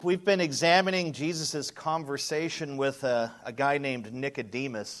We've been examining Jesus' conversation with a guy named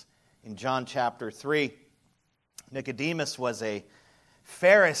Nicodemus in John chapter 3. Nicodemus was a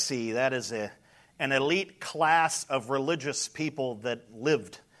Pharisee, that is an elite class of religious people that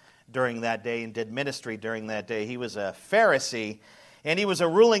lived during that day and did ministry during that day. He was a Pharisee, and he was a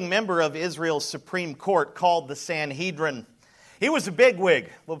ruling member of Israel's Supreme Court called the Sanhedrin. He was a bigwig,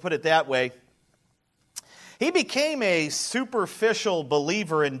 we'll put it that way. He became a superficial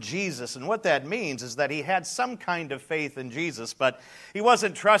believer in Jesus, and what that means is that he had some kind of faith in Jesus, but he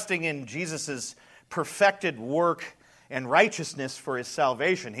wasn't trusting in Jesus' perfected work and righteousness for his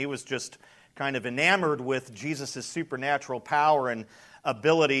salvation. He was just kind of enamored with Jesus' supernatural power and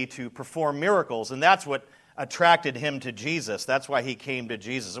ability to perform miracles, and that's what attracted him to Jesus. That's why he came to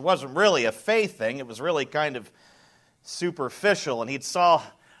Jesus. It wasn't really a faith thing, it was really kind of superficial, and he'd saw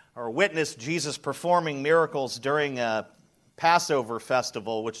or witnessed Jesus performing miracles during a Passover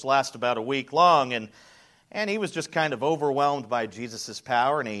festival, which lasts about a week long, and he was just kind of overwhelmed by Jesus'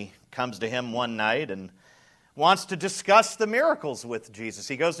 power, and he comes to him one night and wants to discuss the miracles with Jesus.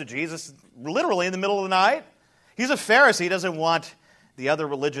 He goes to Jesus literally in the middle of the night. He's a Pharisee. He doesn't want the other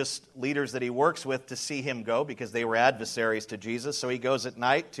religious leaders that he works with to see him go because they were adversaries to Jesus, so he goes at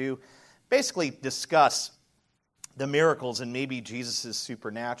night to basically discuss the miracles and maybe Jesus'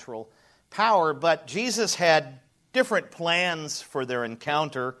 supernatural power. But Jesus had different plans for their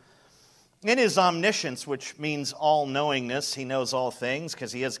encounter. In his omniscience, which means all-knowingness, he knows all things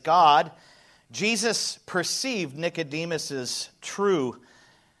because he is God, Jesus perceived Nicodemus' true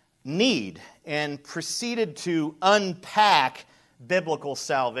need and proceeded to unpack biblical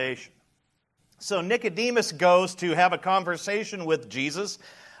salvation. So Nicodemus goes to have a conversation with Jesus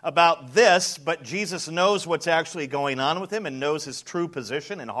about this, but Jesus knows what's actually going on with him and knows his true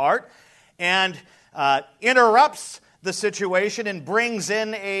position and heart, and interrupts the situation and brings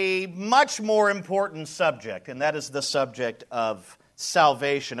in a much more important subject, and that is the subject of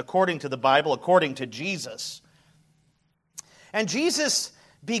salvation, according to the Bible, according to Jesus. And Jesus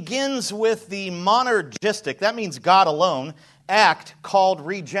begins with the monergistic, that means God alone, act called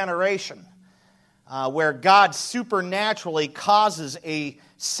regeneration, where God supernaturally causes a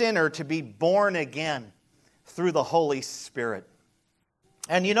sinner to be born again through the Holy Spirit.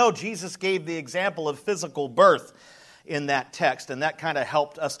 And you know, Jesus gave the example of physical birth in that text, and that kind of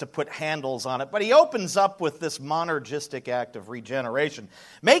helped us to put handles on it. But he opens up with this monergistic act of regeneration,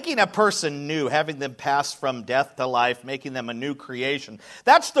 making a person new, having them pass from death to life, making them a new creation.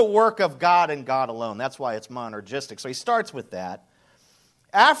 That's the work of God and God alone. That's why it's monergistic. So he starts with that.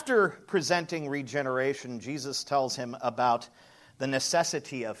 After presenting regeneration, Jesus tells him about the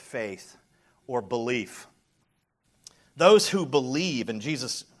necessity of faith or belief. Those who believe, and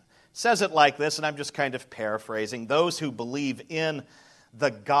Jesus says it like this, and I'm just kind of paraphrasing, those who believe in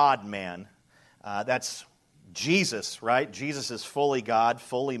the God-man, that's Jesus, right? Jesus is fully God,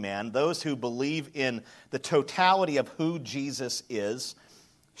 fully man. Those who believe in the totality of who Jesus is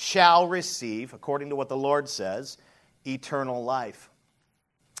shall receive, according to what the Lord says, eternal life.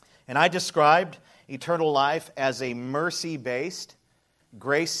 And I described eternal life as a mercy-based,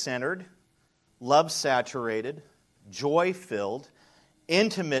 grace-centered, love-saturated, joy-filled,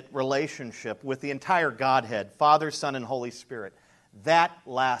 intimate relationship with the entire Godhead, Father, Son, and Holy Spirit. That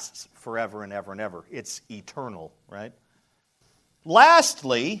lasts forever and ever and ever. It's eternal, right?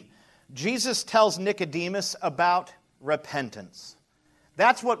 Lastly, Jesus tells Nicodemus about repentance.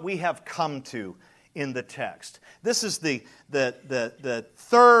 That's what we have come to in the text. This is the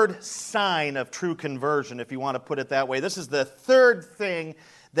third sign of true conversion, if you want to put it that way. This is the third thing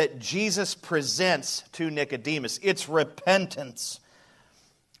that Jesus presents to Nicodemus. It's repentance.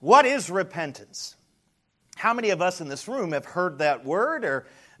 What is repentance? How many of us in this room have heard that word or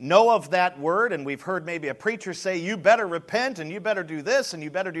know of that word, and we've heard maybe a preacher say, you better repent, and you better do this, and you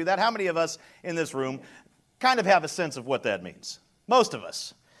better do that? How many of us in this room kind of have a sense of what that means? Most of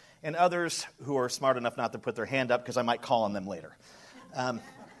us. And others who are smart enough not to put their hand up because I might call on them later. I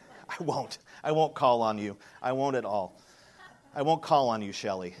won't. I won't call on you. I won't at all. I won't call on you,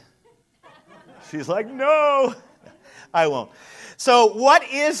 Shelley. She's like, no, I won't. So what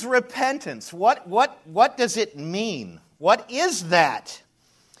is repentance? What does it mean? What is that?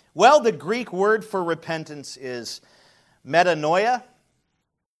 Well, the Greek word for repentance is metanoia.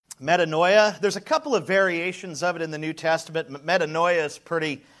 Metanoia, there's a couple of variations of it in the New Testament. Metanoia is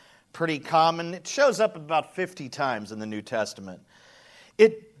pretty common. It shows up about 50 times in the New Testament.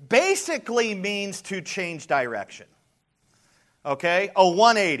 It basically means to change direction. Okay? A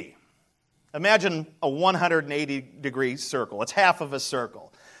 180. Imagine a 180-degree circle. It's half of a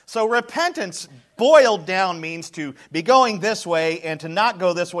circle. So repentance, boiled down, means to be going this way and to not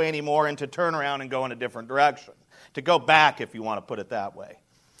go this way anymore and to turn around and go in a different direction. To go back, if you want to put it that way.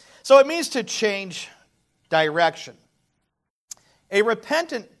 So it means to change direction. A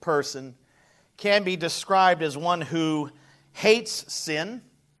repentant person can be described as one who hates sin,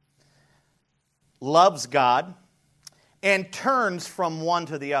 loves God, and turns from one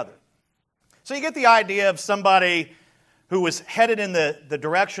to the other. So you get the idea of somebody who was headed in the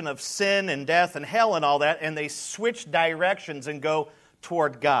direction of sin and death and hell and all that, and they switch directions and go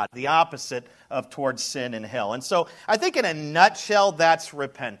toward God, the opposite of towards sin and hell. And so I think in a nutshell, that's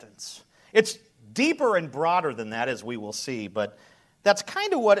repentance. It's deeper and broader than that, as we will see, but that's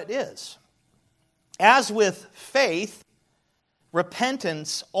kind of what it is. As with faith,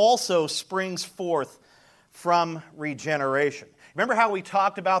 repentance also springs forth from regeneration. Remember how we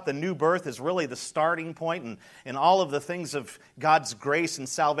talked about the new birth is really the starting point, and all of the things of God's grace and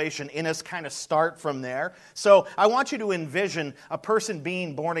salvation in us kind of start from there? So I want you to envision a person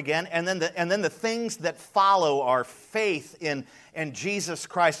being born again, and then the things that follow are faith in Jesus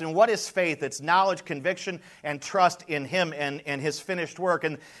Christ. And what is faith? It's knowledge, conviction, and trust in Him and His finished work.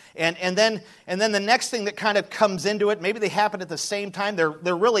 And then the next thing that kind of comes into it, maybe they happen at the same time,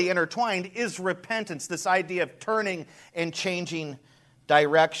 they're really intertwined, is repentance, this idea of turning and changing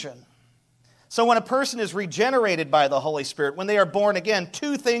direction. So when a person is regenerated by the Holy Spirit, when they are born again,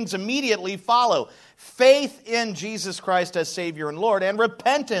 two things immediately follow: faith in Jesus Christ as Savior and Lord, and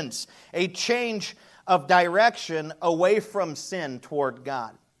repentance, a change of direction away from sin toward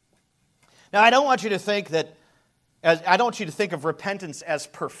God. Now, I don't want you to think of repentance as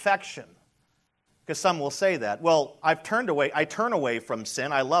perfection, because some will say that. Well, I turn away from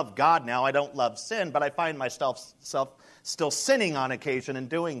sin. I love God now. I don't love sin, but I find myself still sinning on occasion and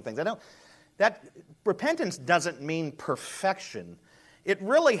doing things. Repentance doesn't mean perfection. It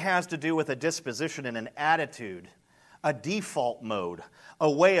really has to do with a disposition and an attitude, a default mode, a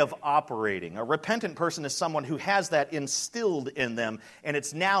way of operating. A repentant person is someone who has that instilled in them, and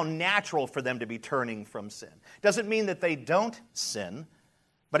it's now natural for them to be turning from sin. Doesn't mean that they don't sin,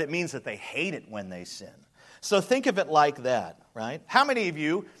 but it means that they hate it when they sin. So think of it like that, right? How many of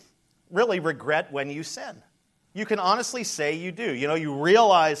you really regret when you sin? You can honestly say you do. You know, you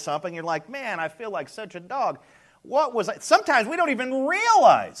realize something, you're like, man, I feel like such a dog. What was I? Sometimes we don't even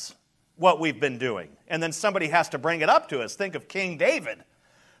realize what we've been doing. And then somebody has to bring it up to us. Think of King David,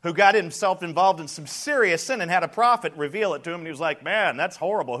 who got himself involved in some serious sin and had a prophet reveal it to him. And he was like, man, that's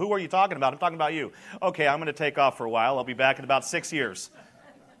horrible. Who are you talking about? I'm talking about you. Okay, I'm going to take off for a while. I'll be back in about 6 years.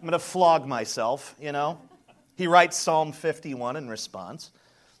 I'm going to flog myself, you know. He writes Psalm 51 in response.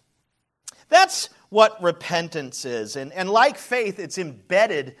 That's what repentance is. And like faith, it's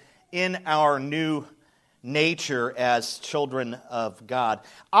embedded in our new nature as children of God.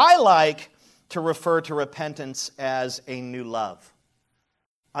 I like to refer to repentance as a new love.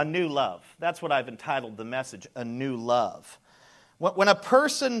 A new love. That's what I've entitled the message, a new love. When a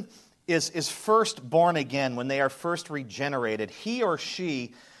person is first born again, when they are first regenerated, he or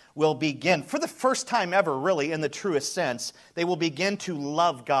she will begin, for the first time ever really in the truest sense, they will begin to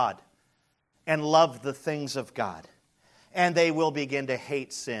love God and love the things of God. And they will begin to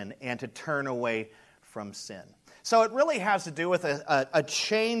hate sin and to turn away from sin. So it really has to do with a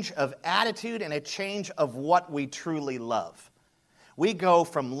change of attitude and a change of what we truly love. We go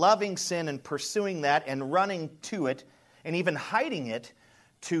from loving sin and pursuing that and running to it and even hiding it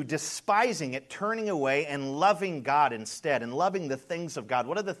to despising it, turning away and loving God instead and loving the things of God.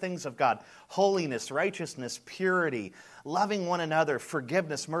 What are the things of God? Holiness, righteousness, purity, loving one another,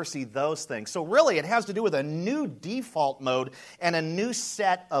 forgiveness, mercy, those things. So really it has to do with a new default mode and a new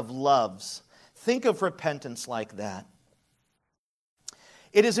set of loves. Think of repentance like that.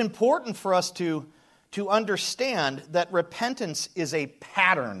 It is important for us to understand that repentance is a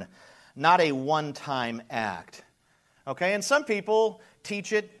pattern, not a one-time act. Okay, and some people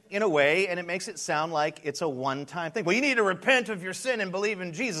teach it in a way, and it makes it sound like it's a one-time thing. Well, you need to repent of your sin and believe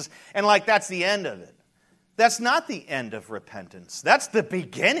in Jesus, and like that's the end of it. That's not the end of repentance. That's the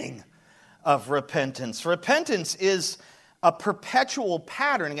beginning of repentance. Repentance is a perpetual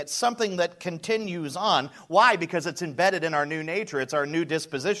pattern. It's something that continues on. Why? Because it's embedded in our new nature. It's our new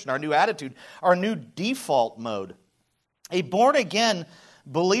disposition, our new attitude, our new default mode. A born-again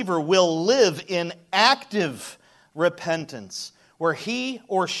believer will live in active repentance, where he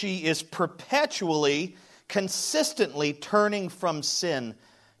or she is perpetually, consistently turning from sin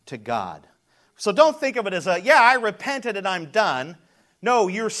to God. So don't think of it as I repented and I'm done. No,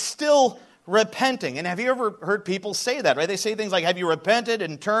 you're still repenting. And have you ever heard people say that, right? They say things like, have you repented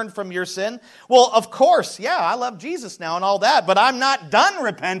and turned from your sin? Well, of course, yeah, I love Jesus now and all that, but I'm not done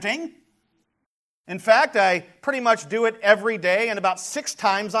repenting. In fact, I pretty much do it every day and about 6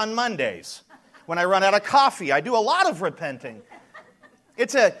 times on Mondays. When I run out of coffee, I do a lot of repenting.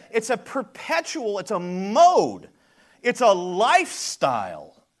 It's a perpetual, it's a mode. It's a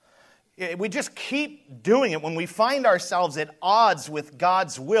lifestyle. We just keep doing it. When we find ourselves at odds with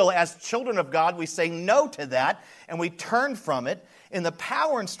God's will, as children of God, we say no to that, and we turn from it. In the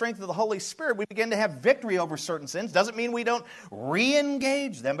power and strength of the Holy Spirit, we begin to have victory over certain sins. Doesn't mean we don't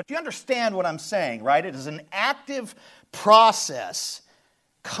re-engage them, but you understand what I'm saying, right? It is an active process,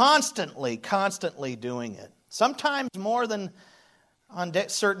 constantly doing it. Sometimes more than on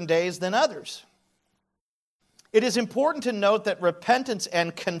certain days than others. It is important to note that repentance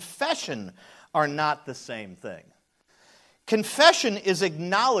and confession are not the same thing. Confession is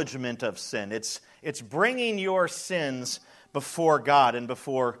acknowledgement of sin. It's bringing your sins before God and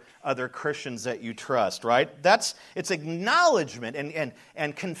before other Christians that you trust, right? It's acknowledgement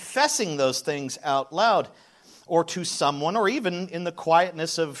and confessing those things out loud or to someone, or even in the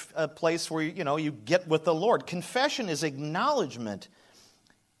quietness of a place where you get with the Lord. Confession is acknowledgement.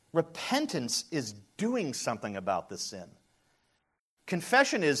 Repentance is doing something about the sin.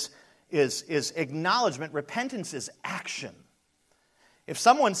 Confession is acknowledgement. Repentance is action. If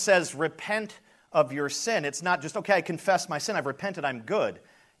someone says, repent of your sin, it's not just, okay, I confess my sin, I've repented, I'm good.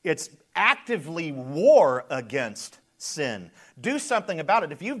 It's actively war against sin. Do something about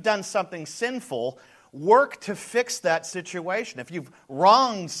it. If you've done something sinful, work to fix that situation. If you've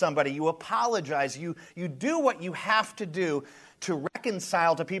wronged somebody, you apologize. You do what you have to do to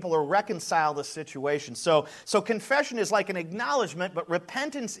reconcile to people or reconcile the situation. So confession is like an acknowledgement, but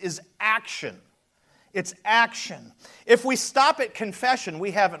repentance is action. It's action. If we stop at confession,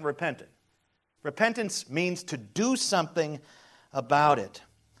 we haven't repented. Repentance means to do something about it.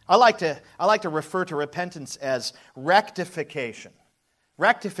 I like to refer to repentance as rectification.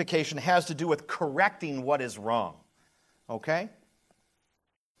 Rectification has to do with correcting what is wrong. Okay?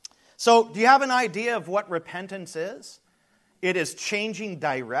 So, do you have an idea of what repentance is? It is changing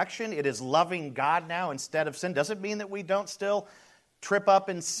direction. It is loving God now instead of sin. Doesn't mean that we don't still trip up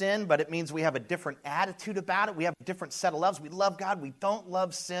in sin, but it means we have a different attitude about it. We have a different set of loves. We love God. We don't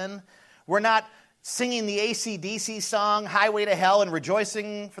love sin. We're not singing the AC/DC song, Highway to Hell, and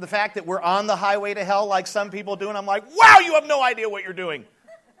rejoicing for the fact that we're on the highway to hell like some people do. And I'm like, wow, you have no idea what you're doing.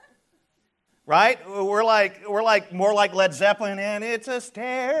 Right? We're like more like Led Zeppelin, and it's a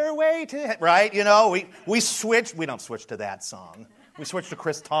stairway to hell. Right? We switch. We don't switch to that song. We switch to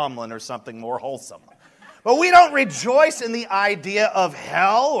Chris Tomlin or something more wholesome. But we don't rejoice in the idea of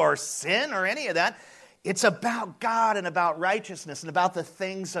hell or sin or any of that. It's about God and about righteousness and about the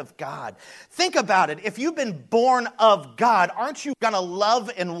things of God. Think about it. If you've been born of God, aren't you going to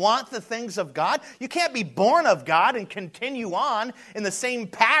love and want the things of God? You can't be born of God and continue on in the same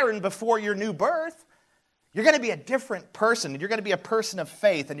pattern before your new birth. You're going to be a different person. You're going to be a person of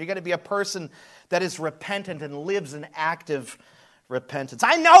faith, and you're going to be a person that is repentant and lives in active repentance.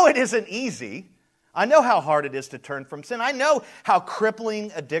 I know it isn't easy. I know how hard it is to turn from sin. I know how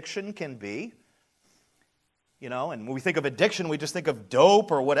crippling addiction can be. And when we think of addiction, we just think of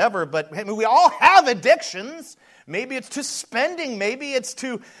dope or whatever, but we all have addictions. Maybe it's to spending, maybe it's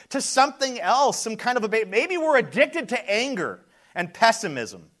to something else, some kind of maybe we're addicted to anger and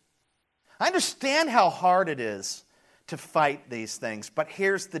pessimism. I understand how hard it is to fight these things, but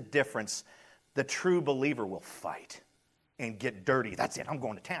here's the difference. The true believer will fight and get dirty. That's it. I'm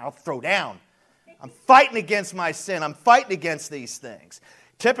going to town. I'll throw down. I'm fighting against my sin. I'm fighting against these things.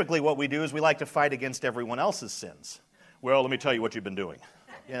 Typically what we do is we like to fight against everyone else's sins. Well, let me tell you what you've been doing.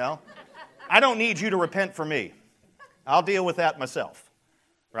 I don't need you to repent for me. I'll deal with that myself.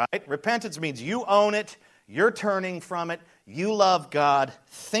 Right? Repentance means you own it, you're turning from it, you love God.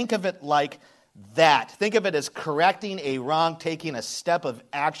 Think of it like that. Think of it as correcting a wrong, taking a step of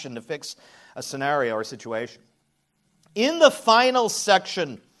action to fix a scenario or a situation. In the final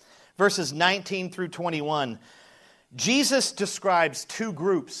section, verses 19 through 21, Jesus describes 2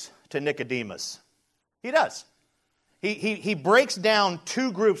 groups to Nicodemus. He does. He breaks down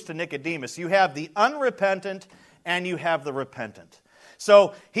 2 groups to Nicodemus. You have the unrepentant and you have the repentant.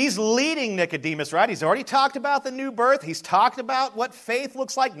 So he's leading Nicodemus, right? He's already talked about the new birth. He's talked about what faith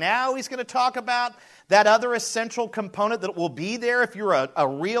looks like. Now he's going to talk about that other essential component that will be there if you're a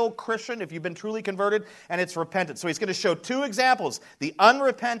real Christian, if you've been truly converted, and it's repentance. So he's going to show 2 examples, the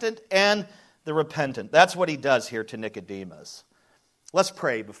unrepentant and the repentant. That's what he does here to Nicodemus. Let's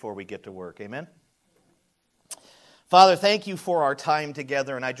pray before we get to work. Amen? Father, thank you for our time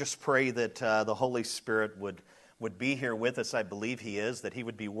together, and I just pray that the Holy Spirit would be here with us. I believe He is, that He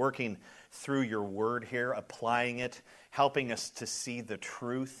would be working through your word here, applying it, helping us to see the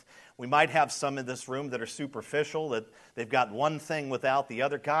truth. We might have some in this room that are superficial, that they've got one thing without the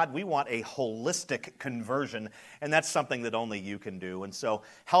other. God, we want a holistic conversion, and that's something that only you can do. And so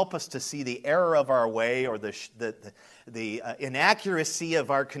help us to see the error of our way or the inaccuracy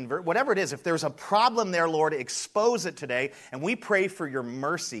of our conversion. Whatever it is, if there's a problem there, Lord, expose it today, and we pray for your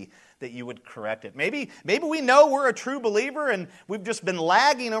mercy that you would correct it. Maybe we know we're a true believer and we've just been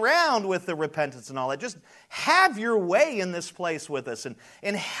lagging around with the repentance and all that. Just have your way in this place with us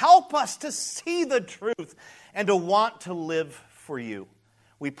and help us to see the truth and to want to live for you.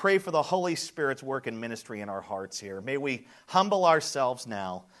 We pray for the Holy Spirit's work and ministry in our hearts here. May we humble ourselves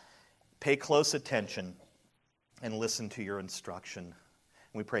now, pay close attention, and listen to your instruction.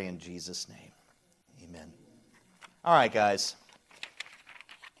 We pray in Jesus' name. Amen. All right, guys.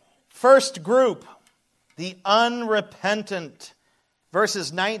 First group, the unrepentant.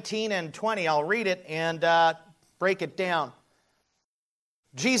 Verses 19 and 20. I'll read it and break it down.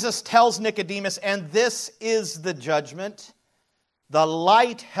 Jesus tells Nicodemus, and this is the judgment. The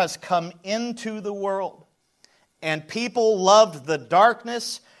light has come into the world, and people loved the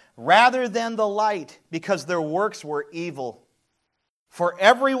darkness rather than the light, because their works were evil. For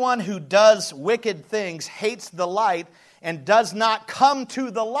everyone who does wicked things hates the light and does not come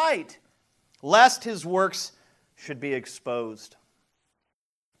to the light, lest his works should be exposed.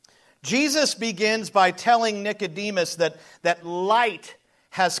 Jesus begins by telling Nicodemus that light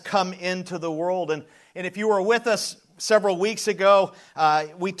has come into the world. And if you were with us several weeks ago,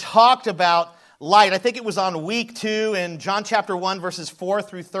 we talked about light. I think it was on week 2 in John chapter 1, verses 4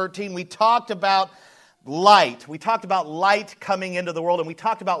 through 13. We talked about light. We talked about light coming into the world, and we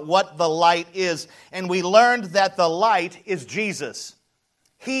talked about what the light is. And we learned that the light is Jesus.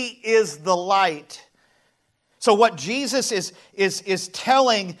 He is the light. So what Jesus is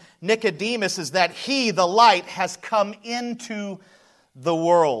telling Nicodemus is that He, the light, has come into the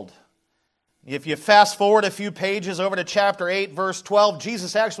world. If you fast forward a few pages over to chapter 8, verse 12,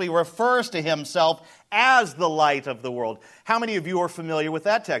 Jesus actually refers to Himself as the light of the world. How many of you are familiar with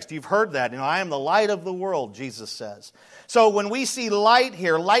that text? You've heard that. I am the light of the world, Jesus says. So when we see light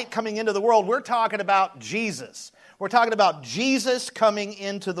here, light coming into the world, we're talking about Jesus. We're talking about Jesus coming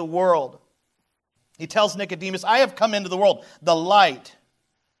into the world. He tells Nicodemus, I have come into the world, the light.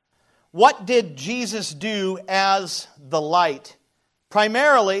 What did Jesus do as the light?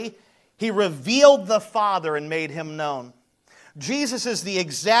 Primarily, He revealed the Father and made Him known. Jesus is the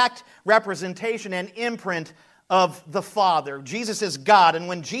exact representation and imprint of the Father. Jesus is God, and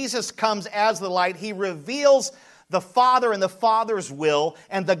when Jesus comes as the light, He reveals the Father and the Father's will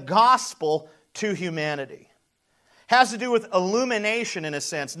and the gospel to humanity. Has to do with illumination in a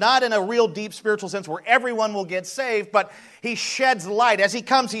sense, not in a real deep spiritual sense where everyone will get saved, but He sheds light. As He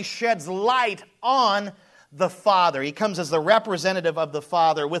comes, He sheds light on the Father. He comes as the representative of the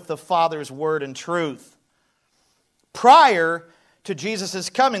Father with the Father's word and truth. Prior to Jesus'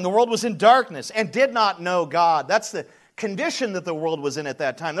 coming, the world was in darkness and did not know God. That's the condition that the world was in at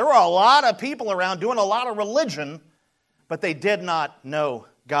that time. There were a lot of people around doing a lot of religion, but they did not know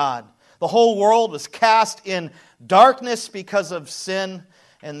God. The whole world was cast in darkness because of sin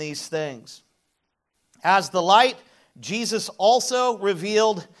and these things. As the light, Jesus also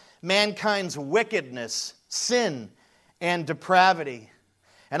revealed mankind's wickedness, sin, and depravity.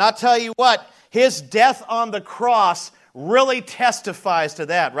 And I'll tell you what, His death on the cross really testifies to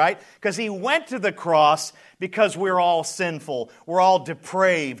that, right? Because He went to the cross because we're all sinful, we're all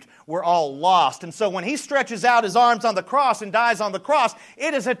depraved, we're all lost. And so when He stretches out His arms on the cross and dies on the cross,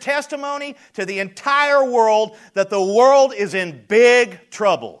 it is a testimony to the entire world that the world is in big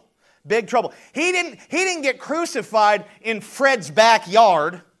trouble. Big trouble. He didn't get crucified in Fred's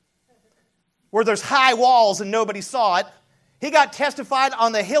backyard where there's high walls and nobody saw it. He got testified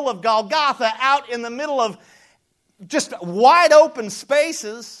on the hill of Golgotha out in the middle of just wide open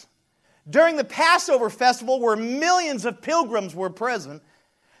spaces during the Passover festival where millions of pilgrims were present.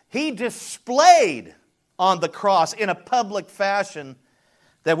 He displayed on the cross in a public fashion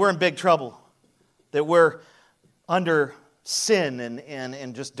that we're in big trouble, that we're under sin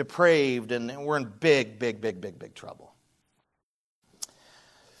and just depraved, and we're in big trouble.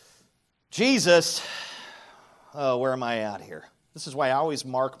 Jesus, where am I at here? This is why I always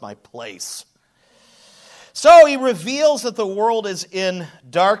mark my place. So He reveals that the world is in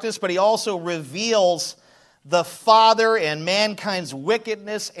darkness, but He also reveals the Father and mankind's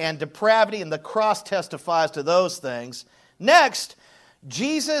wickedness and depravity, and the cross testifies to those things. Next,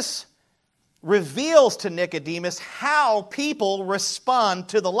 Jesus reveals to Nicodemus how people respond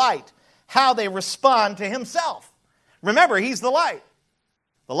to the light, how they respond to himself. Remember, he's the light.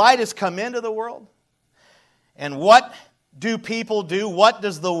 The light has come into the world. And what do people do? What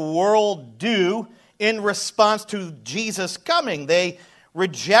does the world do in response to Jesus coming? They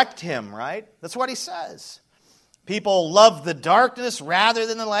reject him, right? That's what he says. People love the darkness rather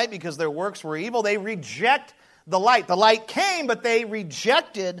than the light because their works were evil. They reject the light. The light came, but they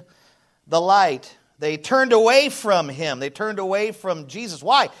rejected the light. They turned away from him. They turned away from Jesus.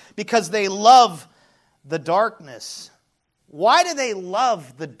 Why? Because they love the darkness. Why do they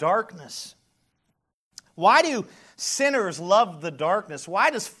love the darkness? Why do sinners love the darkness? Why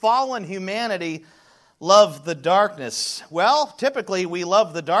does fallen humanity love the darkness? Well, typically we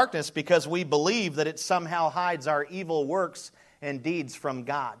love the darkness because we believe that it somehow hides our evil works and deeds from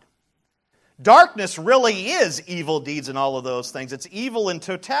God. Darkness really is evil deeds and all of those things. It's evil in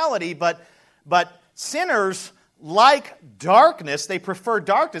totality, but sinners like darkness. They prefer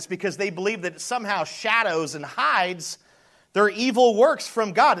darkness because they believe that it somehow shadows and hides their evil works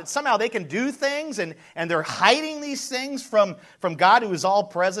from God. That somehow they can do things and they're hiding these things from God, who is all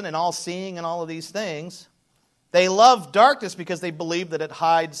present and all seeing and all of these things. They love darkness because they believe that it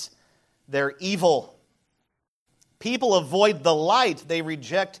hides their evil. People avoid the light. They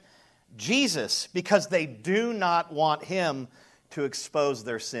reject Jesus because they do not want him to expose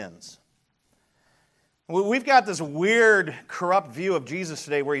their sins. We've got this weird, corrupt view of Jesus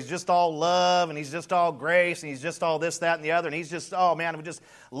today where he's just all love and he's just all grace and he's just all this, that, and the other. And he's just, oh man, we just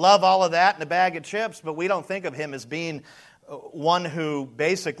love all of that in a bag of chips. But we don't think of him as being one who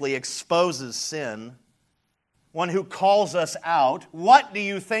basically exposes sin, one who calls us out. What do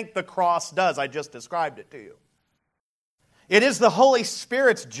you think the cross does? I just described it to you. It is the Holy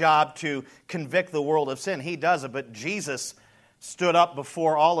Spirit's job to convict the world of sin. He does it, but Jesus stood up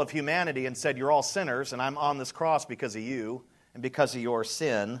before all of humanity and said, you're all sinners, and I'm on this cross because of you and because of your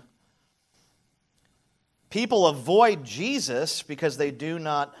sin. People avoid Jesus because they do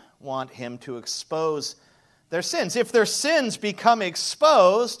not want him to expose their sins. If their sins become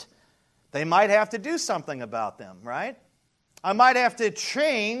exposed, they might have to do something about them, right? I might have to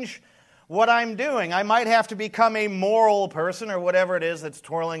change what I'm doing. I might have to become a moral person or whatever it is that's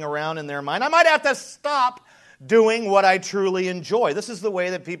twirling around in their mind. I might have to stop doing what I truly enjoy. This is the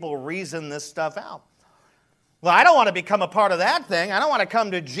way that people reason this stuff out. Well, I don't want to become a part of that thing. I don't want to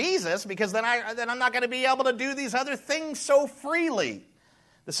come to Jesus because then I'm not going to be able to do these other things so freely.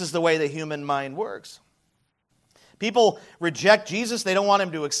 This is the way the human mind works. People reject Jesus. They don't want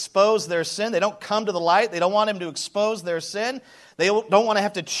him to expose their sin. They don't come to the light. They don't want him to expose their sin. They don't want to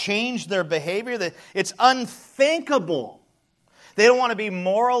have to change their behavior. It's unthinkable. They don't want to be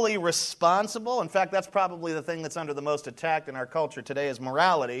morally responsible. In fact, that's probably the thing that's under the most attack in our culture today is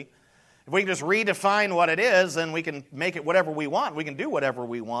morality. If we can just redefine what it is, then we can make it whatever we want. We can do whatever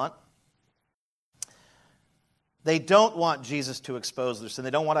we want. They don't want Jesus to expose their sin.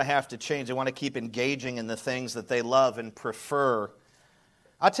 They don't want to have to change. They want to keep engaging in the things that they love and prefer.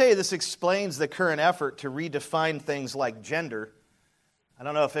 I'll tell you, this explains the current effort to redefine things like gender. I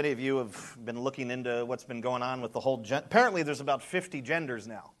don't know if any of you have been looking into what's been going on with the whole gender. Apparently there's about 50 genders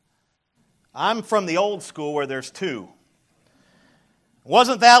now. I'm from the old school where there's 2. It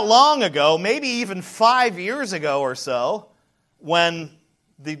wasn't that long ago, maybe even 5 years ago or so, when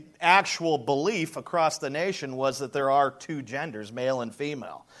the actual belief across the nation was that there are 2 genders, male and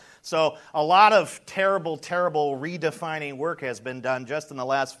female. So a lot of terrible, terrible redefining work has been done just in the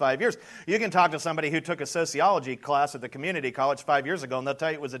last 5 years. You can talk to somebody who took a sociology class at the community college 5 years ago, and they'll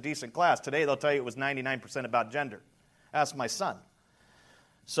tell you it was a decent class. Today, they'll tell you it was 99% about gender. Ask my son.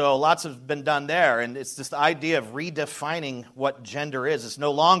 So lots have been done there, and it's this idea of redefining what gender is. It's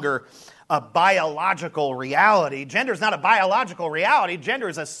no longer a biological reality. Gender is not a biological reality. Gender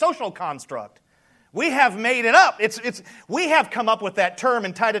is a social construct. We have made it up. We have come up with that term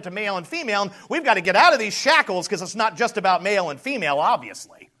and tied it to male and female, and we've got to get out of these shackles because it's not just about male and female,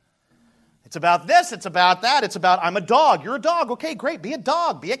 obviously. It's about this, it's about that, it's about I'm a dog, you're a dog, okay, great, be a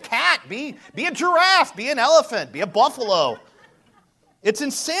dog, be a cat, be a giraffe, be an elephant, be a buffalo. It's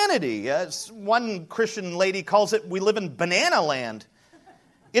insanity. As one Christian lady calls it, we live in banana land.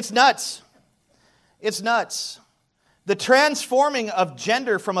 It's nuts. It's nuts. The transforming of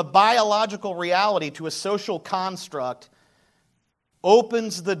gender from a biological reality to a social construct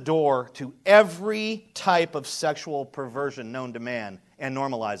opens the door to every type of sexual perversion known to man and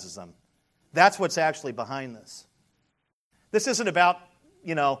normalizes them. That's what's actually behind this. This isn't about,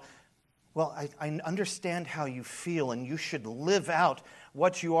 well, I understand how you feel and you should live out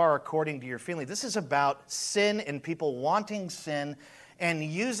what you are according to your feelings. This is about sin and people wanting sin and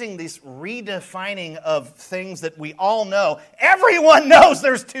using this redefining of things that we all know. Everyone knows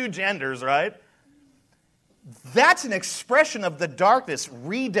there's two genders, right? That's an expression of the darkness,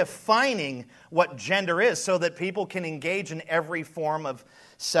 redefining what gender is so that people can engage in every form of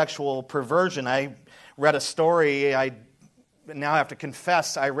sexual perversion. I read a story, I now have to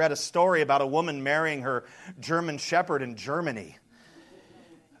confess, I read a story about a woman marrying her German Shepherd in Germany.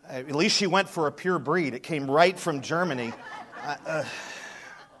 At least she went for a pure breed. It came right from Germany.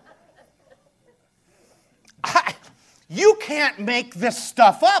 You can't make this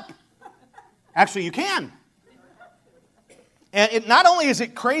stuff up. Actually, you can. And not only is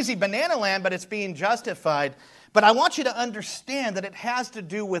it crazy banana land, but it's being justified. But I want you to understand that it has to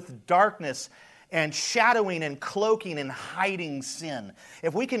do with darkness and shadowing and cloaking and hiding sin.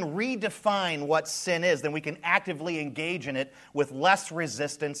 If we can redefine what sin is, then we can actively engage in it with less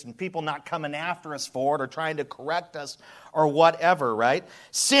resistance and people not coming after us for it or trying to correct us or whatever, right?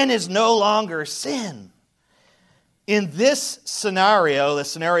 Sin is no longer sin. In this scenario, the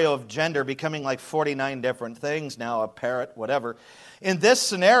scenario of gender becoming like 49 different things now, a parrot, whatever. In this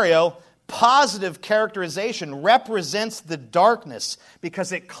scenario, positive characterization represents the darkness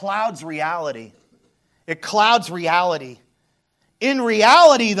because it clouds reality. It clouds reality. In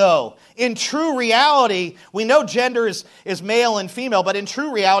reality, though, in true reality, we know gender is male and female, but in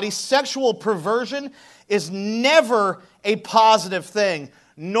true reality, sexual perversion is never a positive thing,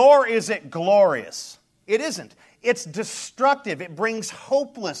 nor is it glorious. It isn't. It's destructive. It brings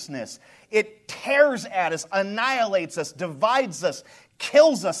hopelessness. It tears at us, annihilates us, divides us,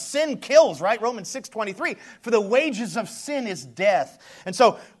 kills us. Sin kills, right? Romans 6:23. For the wages of sin is death. And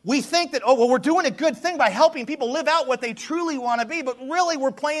so we think that, we're doing a good thing by helping people live out what they truly want to be, but really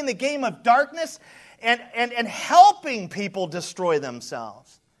we're playing the game of darkness and helping people destroy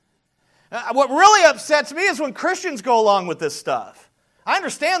themselves. What really upsets me is when Christians go along with this stuff. I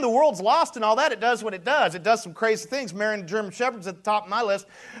understand the world's lost and all that. It does what it does. It does some crazy things. Marrying German Shepherds at the top of my list.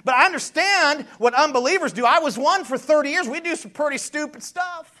 But I understand what unbelievers do. I was one for 30 years. We do some pretty stupid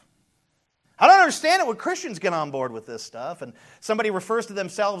stuff. I don't understand it when Christians get on board with this stuff. And somebody refers to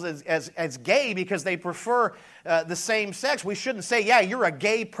themselves as gay because they prefer the same sex. We shouldn't say, yeah, you're a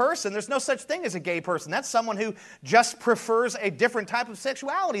gay person. There's no such thing as a gay person. That's someone who just prefers a different type of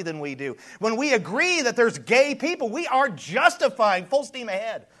sexuality than we do. When we agree that there's gay people, we are justifying full steam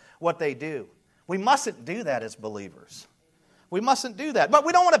ahead what they do. We mustn't do that as believers. We mustn't do that. But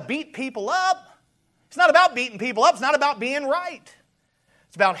we don't want to beat people up. It's not about beating people up. It's not about being right.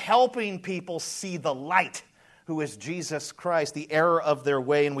 It's about helping people see the light, who is Jesus Christ, the error of their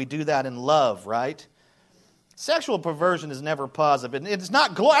way, and we do that in love, right? Sexual perversion is never positive. It's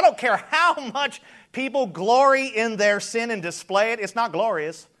not I don't care how much people glory in their sin and display it. It's not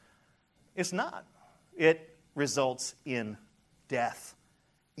glorious. It's not. It results in death.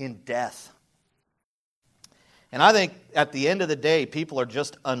 In death. And I think at the end of the day, people are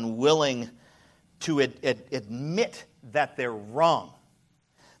just unwilling to admit that they're wrong.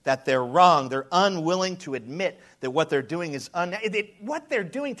 That they're wrong. They're unwilling to admit that what they're doing is what they're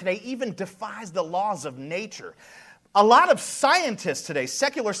doing today even defies the laws of nature. A lot of scientists today,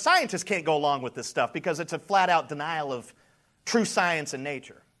 secular scientists, can't go along with this stuff because it's a flat-out denial of true science and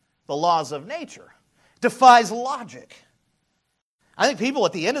nature. The laws of nature. Defies logic. I think people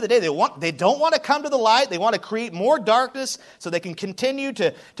at the end of the day, they don't want to come to the light. They want to create more darkness so they can continue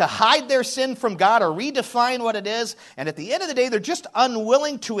to hide their sin from God or redefine what it is. And at the end of the day, they're just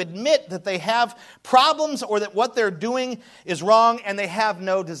unwilling to admit that they have problems or that what they're doing is wrong, and they have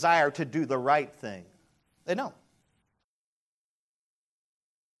no desire to do the right thing. They don't.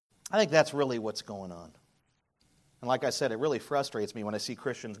 I think that's really what's going on. And like I said, it really frustrates me when I see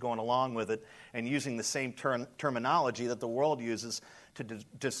Christians going along with it and using the same terminology that the world uses to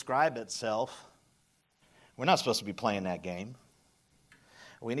describe itself. We're not supposed to be playing that game.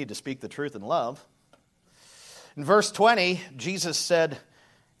 We need to speak the truth in love. In verse 20, Jesus said,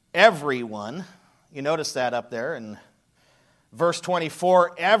 everyone. You notice that up there. In verse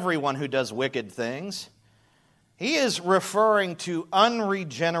 24, everyone who does wicked things. He is referring to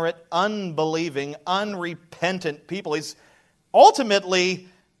unregenerate, unbelieving, unrepentant people. He's ultimately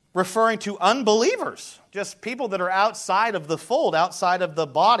referring to unbelievers, just people that are outside of the fold, outside of the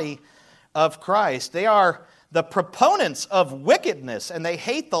body of Christ. They are the proponents of wickedness, and they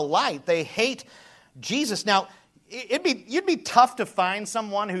hate the light. They hate Jesus. Now, you'd be tough to find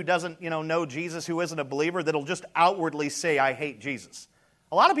someone who doesn't, know Jesus, who isn't a believer, that'll just outwardly say, I hate Jesus.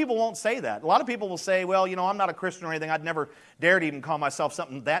 A lot of people won't say that. A lot of people will say, well, I'm not a Christian or anything. I'd never dare to even call myself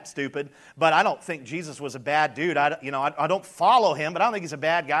something that stupid. But I don't think Jesus was a bad dude. I don't follow him, but I don't think he's a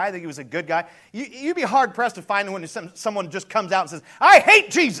bad guy. I think he was a good guy. You'd be hard-pressed to find when someone just comes out and says, I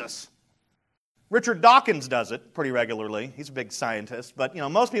hate Jesus. Richard Dawkins does it pretty regularly. He's a big scientist. But,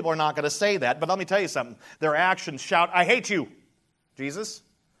 most people are not going to say that. But let me tell you something. Their actions shout, I hate you, Jesus.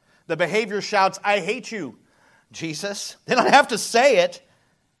 The behavior shouts, I hate you, Jesus. They don't have to say it.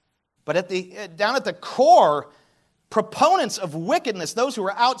 But down at the core, proponents of wickedness, those who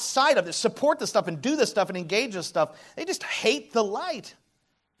are outside of it, support this stuff and do this stuff and engage this stuff, they just hate the light.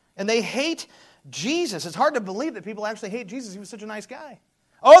 And they hate Jesus. It's hard to believe that people actually hate Jesus. He was such a nice guy.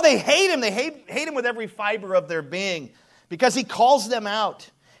 Oh, they hate him. They hate him with every fiber of their being because he calls them out.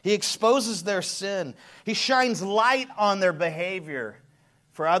 He exposes their sin. He shines light on their behavior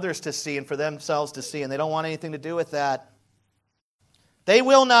for others to see and for themselves to see, and they don't want anything to do with that. They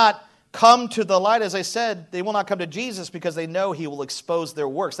will not come to the light, as I said. They will not come to Jesus because they know he will expose their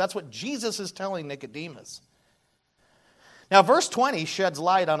works. That's what Jesus is telling Nicodemus. Now, verse 20 sheds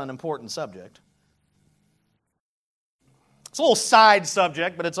light on an important subject. It's a little side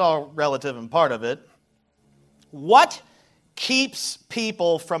subject, but it's all relative and part of it. What keeps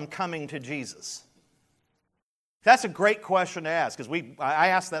people from coming to Jesus? That's a great question to ask, because I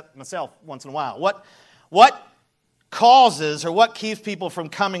ask that myself once in a while. What causes or what keeps people from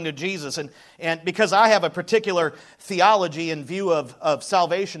coming to Jesus? And because I have a particular theology in view of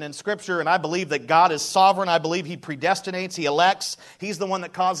salvation in Scripture, and I believe that God is sovereign, I believe he predestinates, he elects, he's the one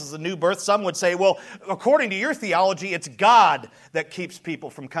that causes the new birth. Some would say, well, according to your theology, it's God that keeps people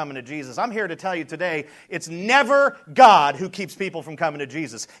from coming to Jesus. I'm here to tell you today, it's never God who keeps people from coming to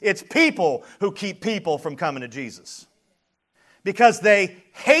Jesus. It's people who keep people from coming to Jesus. Because they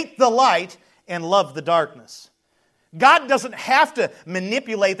hate the light and love the darkness. God doesn't have to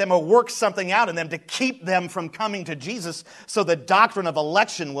manipulate them or work something out in them to keep them from coming to Jesus so the doctrine of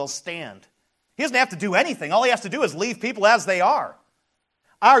election will stand. He doesn't have to do anything. All he has to do is leave people as they are.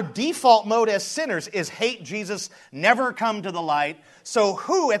 Our default mode as sinners is hate Jesus, never come to the light. So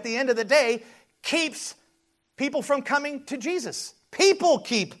who, at the end of the day, keeps people from coming to Jesus? People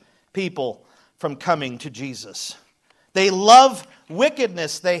keep people from coming to Jesus. They love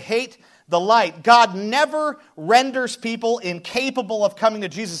wickedness. They hate the light. God never renders people incapable of coming to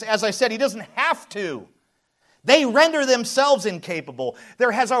Jesus. As I said, he doesn't have to. They render themselves incapable.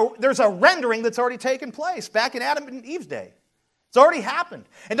 There's a rendering that's already taken place back in Adam and Eve's day. It's already happened.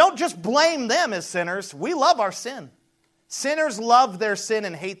 And don't just blame them as sinners. We love our sin. Sinners love their sin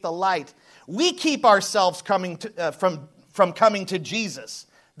and hate the light. We keep ourselves from coming to Jesus.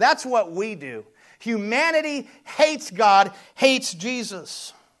 That's what we do. Humanity hates God, hates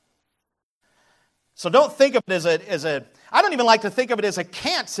Jesus. So don't think of it as a I don't even like to think of it as a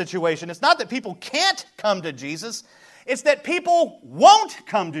can't situation. It's not that people can't come to Jesus. It's that people won't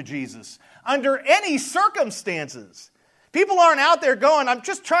come to Jesus under any circumstances. People aren't out there going, I'm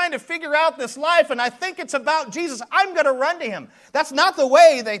just trying to figure out this life and I think it's about Jesus. I'm going to run to him. That's not the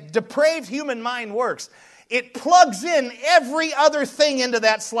way the depraved human mind works. It plugs in every other thing into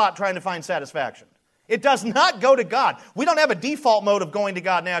that slot trying to find satisfaction. It does not go to God. We don't have a default mode of going to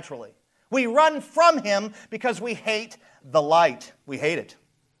God naturally. We run from him because we hate the light. We hate it.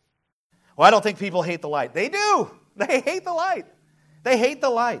 Well, I don't think people hate the light. They do. They hate the light. They hate the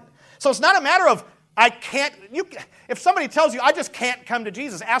light. So it's not a matter of, if somebody tells you, I just can't come to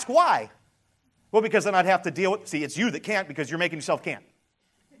Jesus, ask why. Well, because then I'd have to deal with, it's you that can't because you're making yourself can't.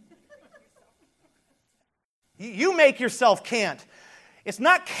 You make yourself can't. It's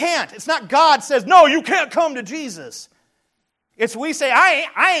not can't. It's not God says, no, you can't come to Jesus. It's we say,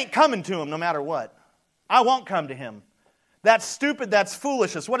 I ain't coming to him no matter what. I won't come to him. That's stupid, that's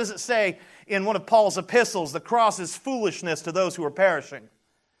foolishness. What does it say in one of Paul's epistles? The cross is foolishness to those who are perishing.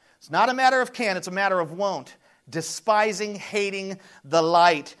 It's not a matter of can, it's a matter of won't. Despising, hating the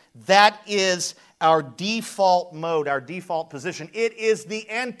light. That is our default mode, our default position. It is the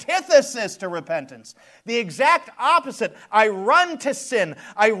antithesis to repentance. The exact opposite. I run to sin.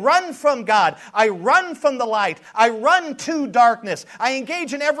 I run from God. I run from the light. I run to darkness. I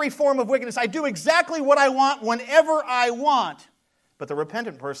engage in every form of wickedness. I do exactly what I want whenever I want. But the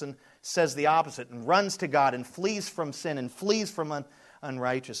repentant person says the opposite and runs to God and flees from sin and flees from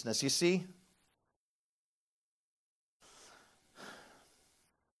unrighteousness. You see?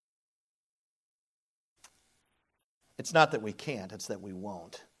 It's not that we can't, it's that we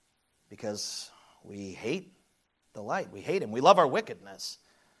won't. Because we hate the light. We hate him. We love our wickedness.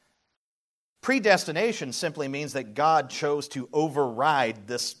 Predestination simply means that God chose to override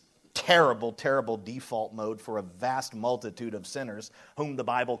this terrible, terrible default mode for a vast multitude of sinners whom the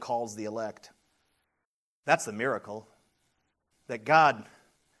Bible calls the elect. That's the miracle. That God,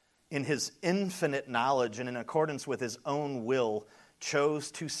 in his infinite knowledge and in accordance with his own will, chose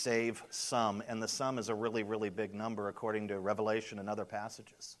to save some. And the some is a really, really big number according to Revelation and other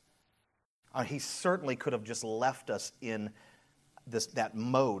passages. He certainly could have just left us in that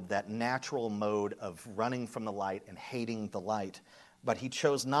mode, that natural mode of running from the light and hating the light. But he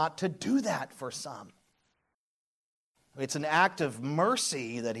chose not to do that for some. It's an act of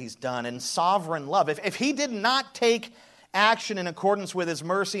mercy that he's done and sovereign love. If he did not take action in accordance with his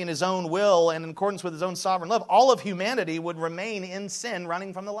mercy and his own will and in accordance with his own sovereign love, all of humanity would remain in sin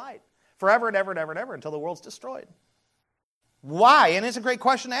running from the light forever and ever and ever and ever until the world's destroyed. Why? And it's a great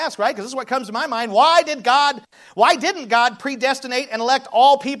question to ask, right? Because this is what comes to my mind. Why didn't God predestinate and elect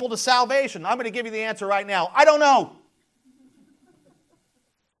all people to salvation? I'm going to give you the answer right now. I don't know.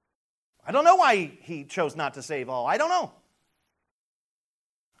 I don't know why he chose not to save all. I don't know.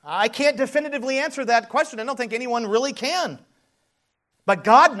 I can't definitively answer that question. I don't think anyone really can. But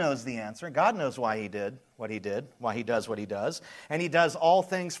God knows the answer. God knows why he did, why he does what he does. And he does all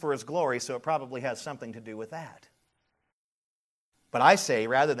things for his glory, so it probably has something to do with that. But I say,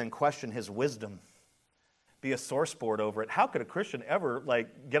 rather than question his wisdom, be a sore sport over it. How could a Christian ever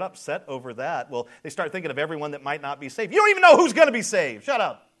get upset over that? Well, they start thinking of everyone that might not be saved. You don't even know who's going to be saved. Shut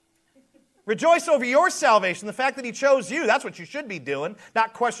up. Rejoice over your salvation, the fact that he chose you. That's what you should be doing,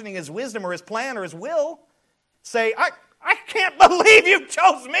 not questioning his wisdom or his plan or his will. Say, I can't believe you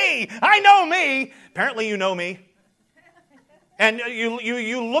chose me. I know me. Apparently you know me. And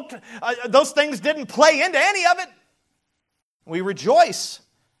you looked, those things didn't play into any of it. We rejoice.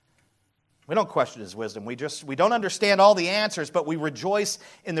 We don't question his wisdom. We don't understand all the answers, but we rejoice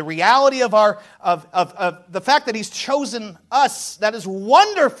in the reality of the fact that he's chosen us. That is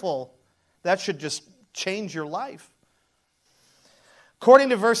wonderful. That should just change your life. According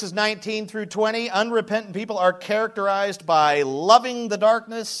to verses 19 through 20, unrepentant people are characterized by loving the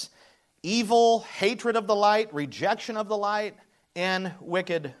darkness, evil, hatred of the light, rejection of the light, and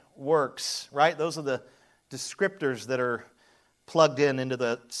wicked works. Right? Those are the descriptors that are plugged into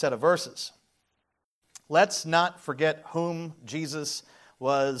the set of verses. Let's not forget whom Jesus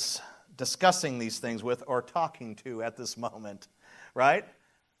was discussing these things with or talking to at this moment, right?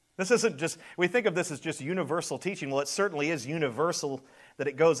 This isn't just, we think of this as just universal teaching. Well, it certainly is universal that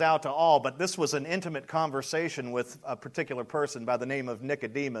it goes out to all, but this was an intimate conversation with a particular person by the name of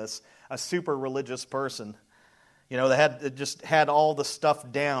Nicodemus, a super religious person. You know, that just had all the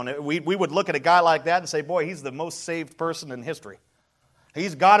stuff down. We would look at a guy like that and say, boy, he's the most saved person in history.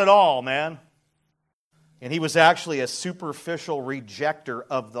 He's got it all, man. And he was actually a superficial rejecter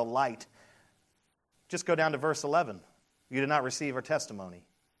of the light. Just go down to verse 11. You did not receive our testimony.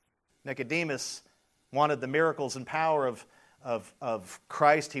 Nicodemus wanted the miracles and power of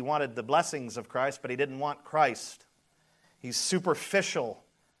Christ. He wanted the blessings of Christ, but he didn't want Christ. He's superficial.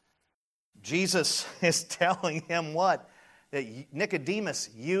 Jesus is telling him what? That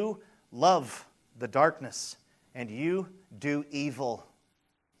Nicodemus, you love the darkness and you do evil.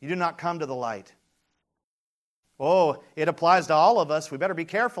 You do not come to the light. Oh, it applies to all of us. We better be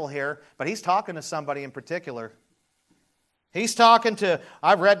careful here. But he's talking to somebody in particular. He's talking to,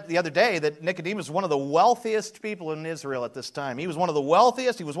 I read the other day that Nicodemus was one of the wealthiest people in Israel at this time. He was one of the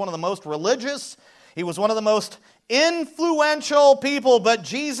wealthiest. He was one of the most religious. He was one of the most influential people. But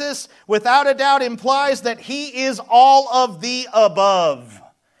Jesus, without a doubt, implies that he is all of the above.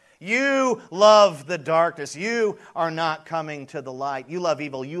 You love the darkness. You are not coming to the light. You love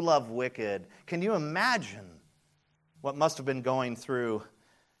evil. You love wicked. Can you imagine what must have been going through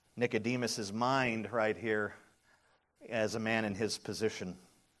Nicodemus' mind right here as a man in his position?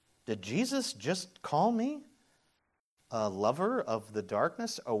 Did Jesus just call me a lover of the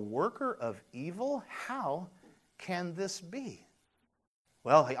darkness, a worker of evil? How can this be?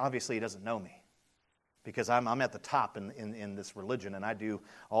 Well, obviously he doesn't know me. Because I'm at the top in this religion, and I do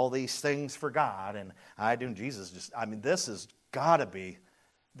all these things for God, and I do Jesus. This has got to be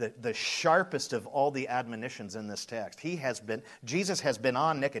the sharpest of all the admonitions in this text. Jesus has been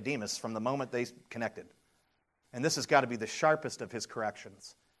on Nicodemus from the moment they connected. And this has got to be the sharpest of his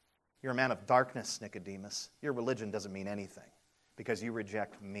corrections. You're a man of darkness, Nicodemus. Your religion doesn't mean anything because you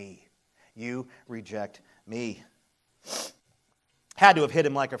reject me. You reject me. Had to have hit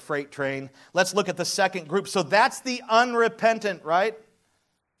him like a freight train. Let's look at the second group. So that's the unrepentant, right?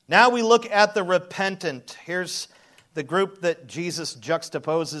 Now we look at the repentant. Here's the group that Jesus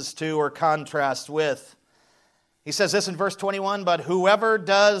juxtaposes to or contrasts with. He says this in verse 21, but whoever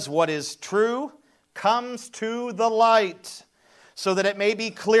does what is true comes to the light, so that it may be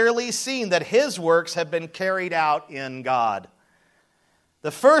clearly seen that his works have been carried out in God.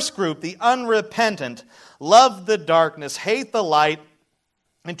 The first group, the unrepentant, love the darkness, hate the light,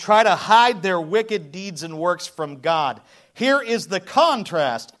 and try to hide their wicked deeds and works from God. Here is the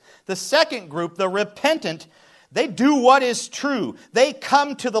contrast. The second group, the repentant, they do what is true. They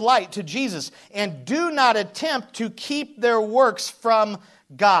come to the light, to Jesus, and do not attempt to keep their works from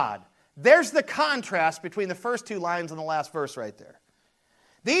God. There's the contrast between the first two lines and the last verse right there.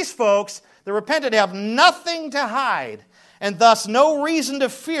 These folks, the repentant, have nothing to hide, and thus no reason to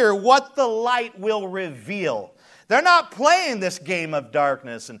fear what the light will reveal. They're not playing this game of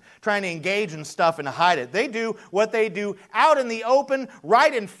darkness and trying to engage in stuff and hide it. They do what they do out in the open,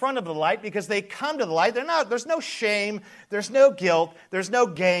 right in front of the light, because they come to the light. There's no shame, there's no guilt, there's no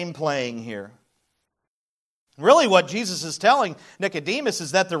game playing here. Really what Jesus is telling Nicodemus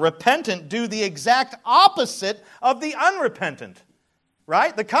is that the repentant do the exact opposite of the unrepentant.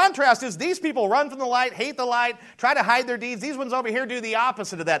 Right? The contrast is these people run from the light, hate the light, try to hide their deeds. These ones over here do the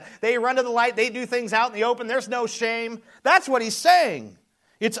opposite of that. They run to the light, they do things out in the open, there's no shame. That's what he's saying.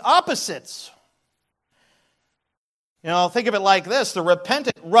 It's opposites. Think of it like this. The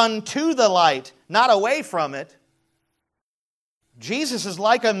repentant run to the light, not away from it. Jesus is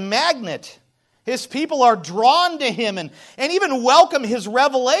like a magnet. His people are drawn to him and even welcome his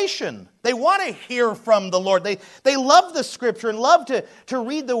revelation. They want to hear from the Lord. They love the Scripture and love to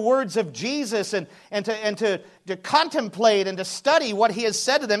read the words of Jesus and to contemplate and to study what he has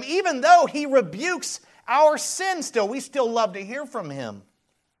said to them. Even though he rebukes our sin still, we still love to hear from him.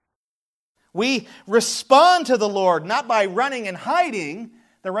 We respond to the Lord not by running and hiding.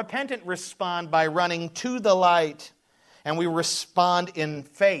 The repentant respond by running to the light. And we respond in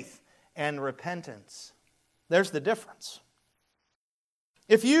faith and repentance. There's the difference.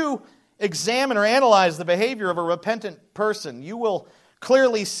 If you examine or analyze the behavior of a repentant person, you will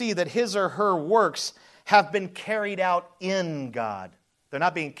clearly see that his or her works have been carried out in God. They're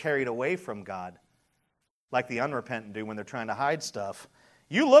not being carried away from God like the unrepentant do when they're trying to hide stuff.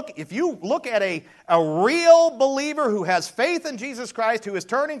 If you look at a real believer who has faith in Jesus Christ, who is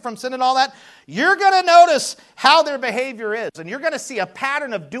turning from sin and all that, you're going to notice how their behavior is. And you're going to see a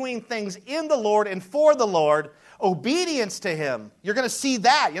pattern of doing things in the Lord and for the Lord, obedience to him. You're going to see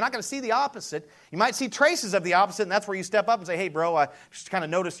that. You're not going to see the opposite. You might see traces of the opposite, and that's where you step up and say, hey, bro, I just kind of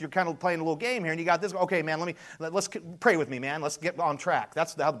noticed you're kind of playing a little game here, and you got this. Okay, man, let's pray with me, man. Let's get on track.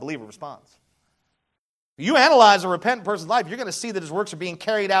 That's how the believer responds. You analyze a repentant person's life, you're going to see that his works are being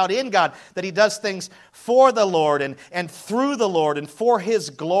carried out in God, that he does things for the Lord and through the Lord and for his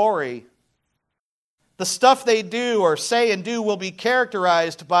glory. The stuff they do or say and do will be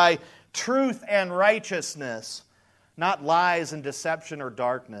characterized by truth and righteousness, not lies and deception or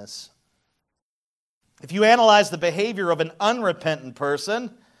darkness. If you analyze the behavior of an unrepentant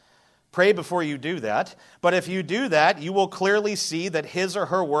person, pray before you do that. But if you do that, you will clearly see that his or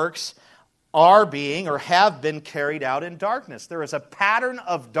her works are being or have been carried out in darkness. There is a pattern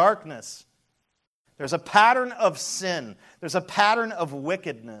of darkness. There's a pattern of sin. There's a pattern of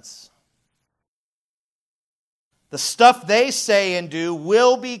wickedness. The stuff they say and do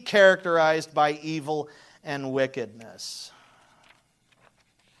will be characterized by evil and wickedness.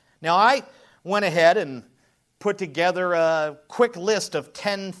 Now, I went ahead and put together a quick list of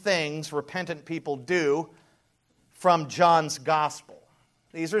 10 things repentant people do from John's Gospel.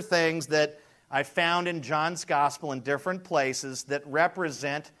 These are things that I found in John's Gospel in different places that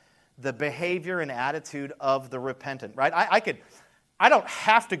represent the behavior and attitude of the repentant. Right? I don't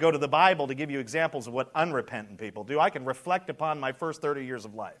have to go to the Bible to give you examples of what unrepentant people do. I can reflect upon my first 30 years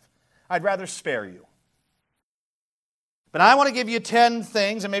of life. I'd rather spare you. But I want to give you 10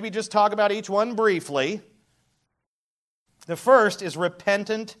 things and maybe just talk about each one briefly. The first is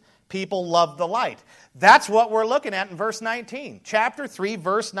repentant people love the light. That's what we're looking at in verse 19. Chapter 3,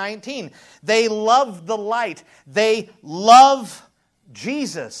 verse 19. They love the light. They love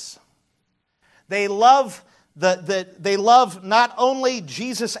Jesus. They love not only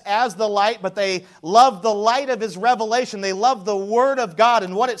Jesus as the light, but they love the light of His revelation. They love the Word of God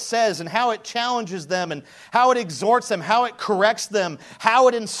and what it says and how it challenges them and how it exhorts them, how it corrects them, how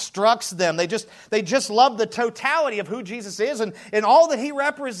it instructs them. They just love the totality of who Jesus is and all that He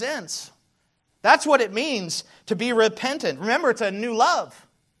represents. That's what it means to be repentant. Remember, it's a new love.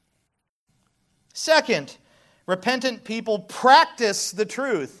 Second, repentant people practice the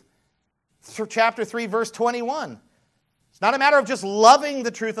truth. Chapter 3, verse 21. It's not a matter of just loving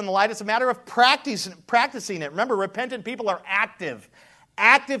the truth and the light. It's a matter of practicing it. Remember, repentant people are active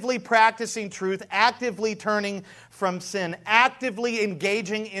actively practicing truth, actively turning from sin, actively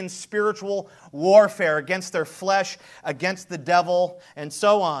engaging in spiritual warfare against their flesh, against the devil, and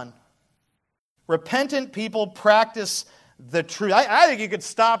so on. Repentant people practice the truth. I think you could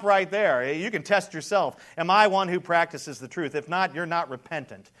stop right there. You can test yourself. Am I one who practices the truth? If not, you're not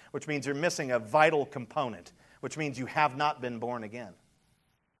repentant, which means you're missing a vital component, which means you have not been born again.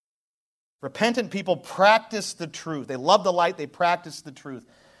 Repentant people practice the truth. They love the light, they practice the truth.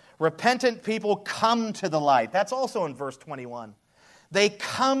 Repentant people come to the light. That's also in verse 21. They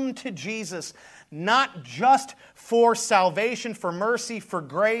come to Jesus not just for salvation, for mercy, for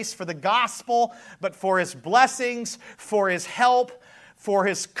grace, for the gospel, but for His blessings, for His help, for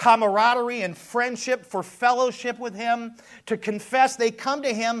His camaraderie and friendship, for fellowship with Him, to confess. They come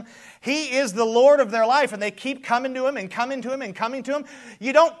to Him. He is the Lord of their life, and they keep coming to Him and coming to Him and coming to Him.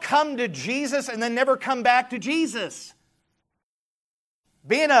 You don't come to Jesus and then never come back to Jesus.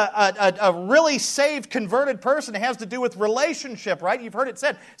 Being a really saved, converted person has to do with relationship, right? You've heard it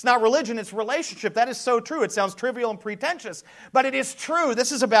said, it's not religion, it's relationship. That is so true. It sounds trivial and pretentious, but it is true.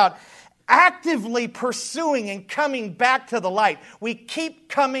 This is about actively pursuing and coming back to the light. We keep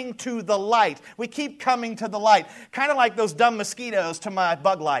coming to the light. We keep coming to the light. Kind of like those dumb mosquitoes to my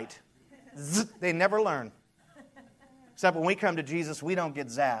bug light. They never learn. Except when we come to Jesus, we don't get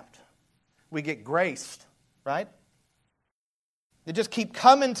zapped. We get graced, right? They just keep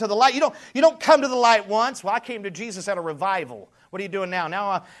coming to the light. You don't come to the light once. Well, I came to Jesus at a revival. What are you doing now?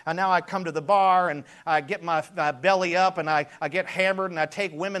 Now I come to the bar and I get my belly up and I get hammered and I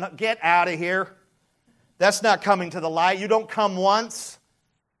take women. Get out of here. That's not coming to the light. You don't come once.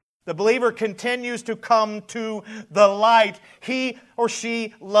 The believer continues to come to the light. He or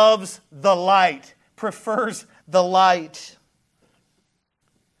she loves the light, prefers the light.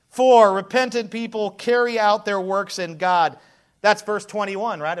 4, repentant people carry out their works in God. That's verse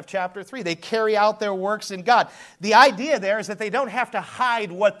 21, right, of chapter 3. They carry out their works in God. The idea there is that they don't have to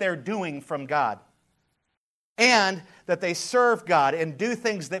hide what they're doing from God. And that they serve God and do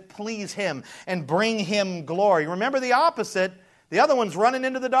things that please Him and bring Him glory. Remember the opposite. The other one's running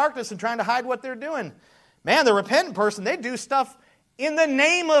into the darkness and trying to hide what they're doing. Man, the repentant person, they do stuff in the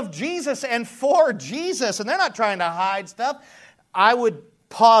name of Jesus and for Jesus. And they're not trying to hide stuff. I would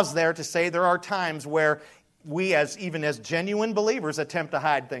pause there to say there are times where we, even as genuine believers, attempt to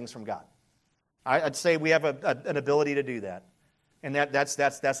hide things from God. I'd say we have an ability to do that. And that's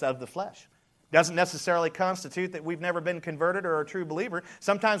of the flesh. Doesn't necessarily constitute that we've never been converted or a true believer.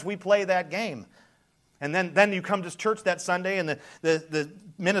 Sometimes we play that game. And then you come to church that Sunday and the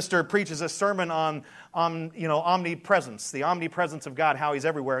minister preaches a sermon on omnipresence, the omnipresence of God, how He's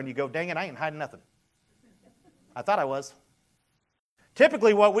everywhere. And you go, dang it, I ain't hiding nothing. I thought I was.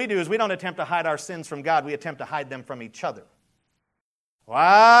 Typically what we do is we don't attempt to hide our sins from God. We attempt to hide them from each other. Well,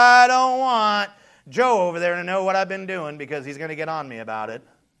 I don't want Joe over there to know what I've been doing because he's going to get on me about it.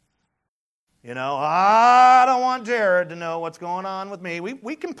 I don't want Jared to know what's going on with me.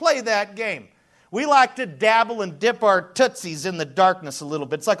 We can play that game. We like to dabble and dip our tootsies in the darkness a little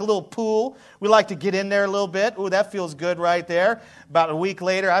bit. It's like a little pool. We like to get in there a little bit. Ooh, that feels good right there. About a week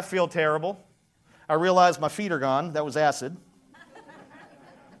later, I feel terrible. I realize my feet are gone. That was acid.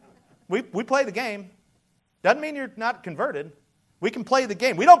 We play the game. Doesn't mean you're not converted. We can play the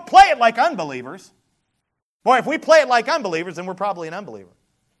game. We don't play it like unbelievers. Boy, if we play it like unbelievers, then we're probably an unbeliever.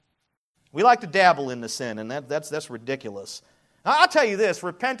 We like to dabble in the sin, and that's ridiculous. Now, I'll tell you this,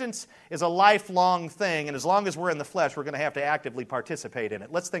 repentance is a lifelong thing, and as long as we're in the flesh, we're going to have to actively participate in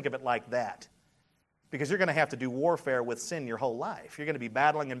it. Let's think of it like that. Because you're going to have to do warfare with sin your whole life. You're going to be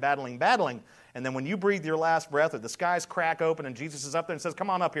battling and battling, battling. And then when you breathe your last breath or the skies crack open and Jesus is up there and says, come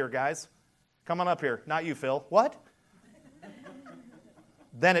on up here, guys. Come on up here. Not you, Phil. What?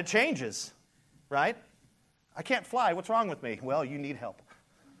 Then it changes, right? I can't fly. What's wrong with me? Well, you need help.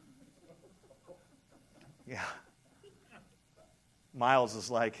 Yeah. Miles is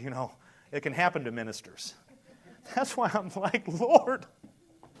like, it can happen to ministers. That's why I'm like, Lord,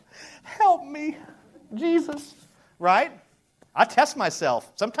 help me. Jesus, right? I test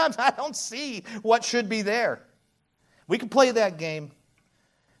myself. Sometimes I don't see what should be there. We can play that game.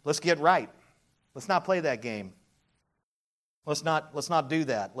 Let's get right. Let's not play that game. Let's not do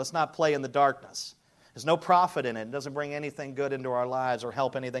that. Let's not play in the darkness. There's no profit in it. It doesn't bring anything good into our lives or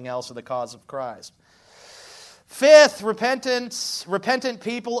help anything else in the cause of Christ. 5th, repentant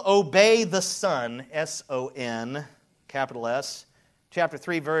people obey the Son, S-O-N, capital S. Chapter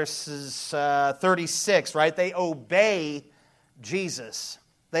 3, verses 36, right? They obey Jesus.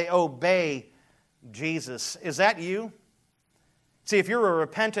 They obey Jesus. Is that you? See, if you're a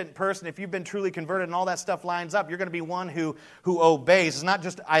repentant person, if you've been truly converted and all that stuff lines up, you're going to be one who obeys. It's not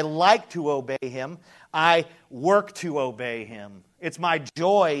just I like to obey Him, I work to obey Him. It's my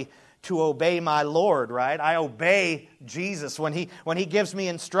joy to obey my Lord, right? I obey Jesus. When He gives me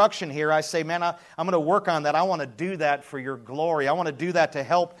instruction here, I say, man, I'm going to work on that. I want to do that for your glory. I want to do that to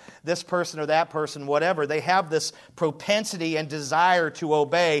help this person or that person, whatever. They have this propensity and desire to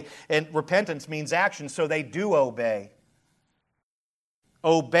obey, and repentance means action, so they do obey.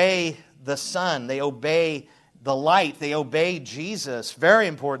 Obey the Son. They obey the light. They obey Jesus. Very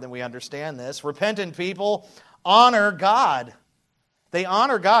important that we understand this. Repentant people honor God. They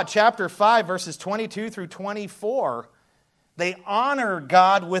honor God. Chapter 5, verses 22 through 24. They honor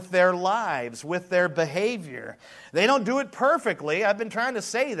God with their lives, with their behavior. They don't do it perfectly. I've been trying to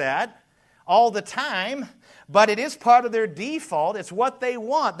say that all the time. But it is part of their default. It's what they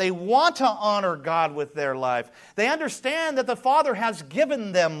want. They want to honor God with their life. They understand that the Father has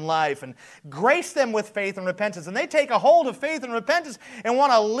given them life and graced them with faith and repentance. And they take a hold of faith and repentance and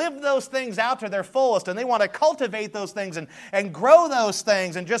want to live those things out to their fullest. And they want to cultivate those things and grow those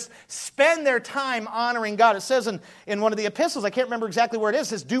things and just spend their time honoring God. It says in one of the epistles, I can't remember exactly where it is, it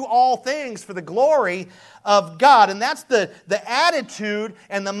says, do all things for the glory of God. And that's the attitude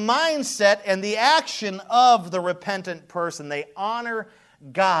and the mindset and the action of the repentant person. They honor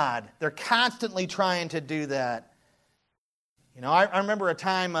God. They're constantly trying to do that. You know, I remember a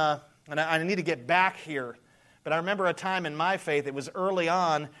time, and I need to get back here, but I remember a time in my faith, it was early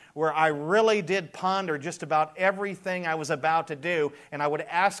on, where I really did ponder just about everything I was about to do, and I would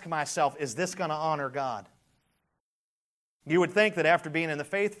ask myself, is this going to honor God? You would think that after being in the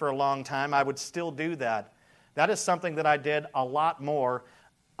faith for a long time, I would still do that. That is something that I did a lot more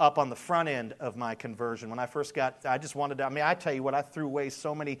up on the front end of my conversion. When I first I just wanted to, I tell you what, I threw away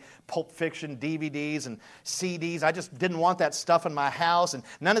so many Pulp Fiction DVDs and CDs. I just didn't want that stuff in my house, and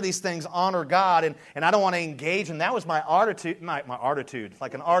none of these things honor God, and I don't want to engage, and that was my attitude,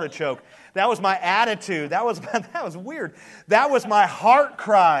 like an artichoke. That was my attitude. That was weird. That was my heart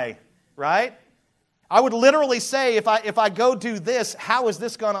cry, right? I would literally say, if I go do this, how is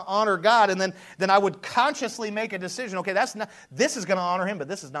this going to honor God? And then I would consciously make a decision. Okay, this is going to honor Him, but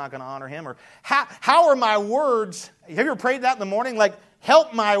this is not going to honor Him. Or how are my words? Have you ever prayed that in the morning? Like,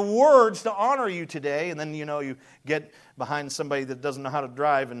 help my words to honor you today. And then you get behind somebody that doesn't know how to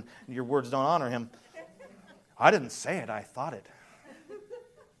drive, and your words don't honor him. I didn't say it. I thought it.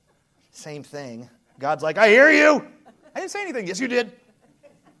 Same thing. God's like, I hear you. I didn't say anything. Yes, you did.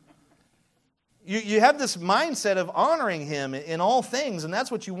 You have this mindset of honoring Him in all things, and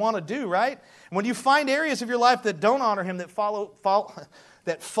that's what you want to do, right? When you find areas of your life that don't honor Him, that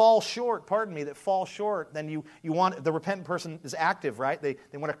fall short, then you want, the repentant person is active, right? They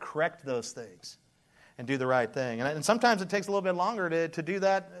want to correct those things and do the right thing. And sometimes it takes a little bit longer to do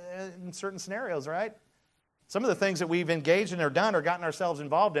that in certain scenarios, right? Some of the things that we've engaged in or done or gotten ourselves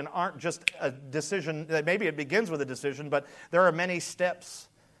involved in aren't just a decision. Maybe it begins with a decision, but there are many steps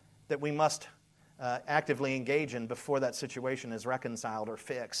that we must actively engage in before that situation is reconciled or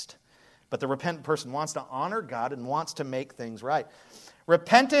fixed. But the repentant person wants to honor God and wants to make things right.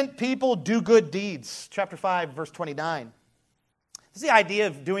 Repentant people do good deeds. Chapter 5, verse 29. This is the idea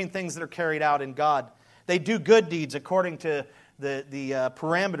of doing things that are carried out in God. They do good deeds according to the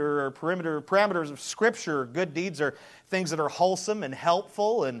parameters of Scripture. Good deeds are things that are wholesome and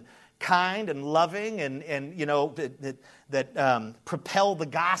helpful and kind and loving and that propel the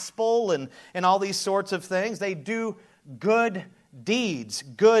gospel and all these sorts of things. They do good deeds,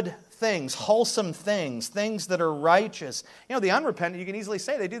 good things, wholesome things that are righteous. The unrepentant, you can easily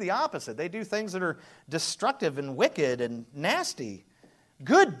say they do the opposite. They do things that are destructive and wicked and nasty.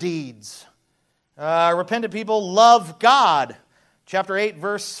 Good deeds. Repentant people love God. Chapter 8,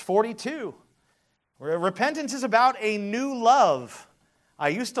 verse 42. Repentance is about a new love. I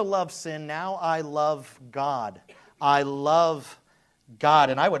used to love sin, now I love God. I love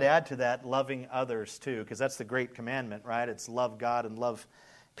God. And I would add to that loving others too, because that's the great commandment, right? It's love God and love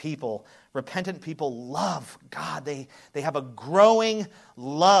people. Repentant people love God. They have a growing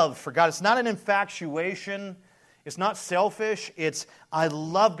love for God. It's not an infatuation. It's not selfish. It's, I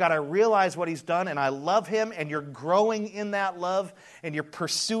love God. I realize what He's done, and I love Him, and you're growing in that love, and you're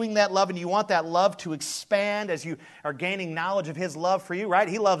pursuing that love, and you want that love to expand as you are gaining knowledge of His love for you, right?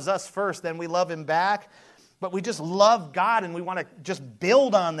 He loves us first, then we love Him back. But we just love God, and we want to just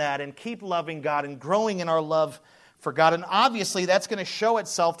build on that and keep loving God and growing in our love for God. And obviously, that's going to show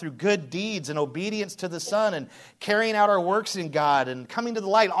itself through good deeds and obedience to the Son and carrying out our works in God and coming to the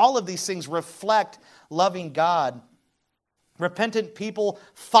light. All of these things reflect loving God. Repentant people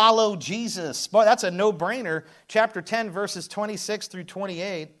follow Jesus. Boy, that's a no-brainer. Chapter 10, verses 26 through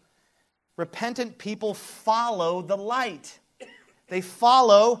 28. Repentant people follow the light. They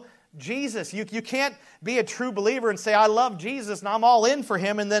follow Jesus. You can't be a true believer and say, I love Jesus and I'm all in for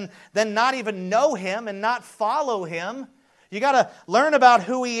Him, and then not even know Him and not follow Him. You got to learn about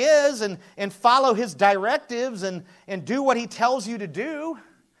who He is and follow His directives and do what He tells you to do,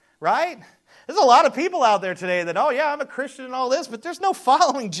 right? There's a lot of people out there today that, oh yeah, I'm a Christian and all this, but there's no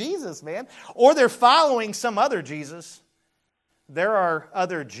following Jesus, man. Or they're following some other Jesus. There are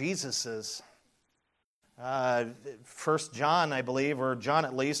other Jesuses. 1 John, I believe, or John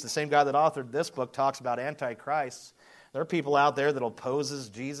at least, the same guy that authored this book, talks about antichrists. There are people out there that will pose as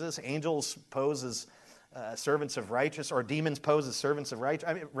Jesus. Angels pose as servants of righteousness, or demons pose as servants of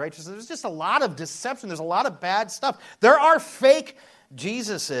righteousness. There's just a lot of deception. There's a lot of bad stuff. There are fake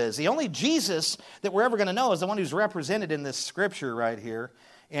Jesuses. The only Jesus that we're ever going to know is the one who's represented in this scripture right here.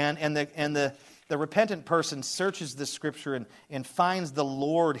 And the repentant person searches the scripture and finds the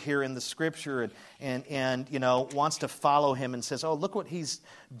Lord here in the scripture and wants to follow Him and says, oh, look what He's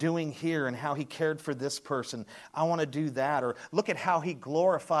doing here and how He cared for this person. I want to do that. Or look at how He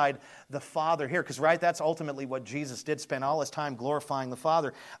glorified the Father here. Because, right, that's ultimately what Jesus did, spend all His time glorifying the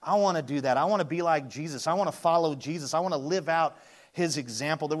Father. I want to do that. I want to be like Jesus. I want to follow Jesus. I want to live out His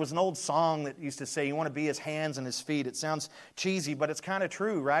example. There was an old song that used to say, you want to be His hands and His feet. It sounds cheesy, but it's kind of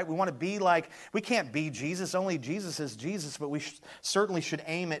true, right? We want to be like, we can't be Jesus. Only Jesus is Jesus, but we certainly should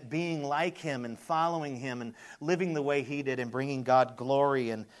aim at being like Him and following Him and living the way He did and bringing God glory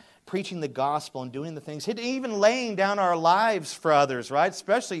and preaching the gospel and doing the things, even laying down our lives for others, right?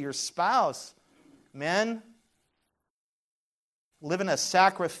 Especially your spouse. Men, living a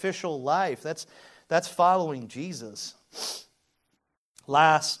sacrificial life. That's following Jesus.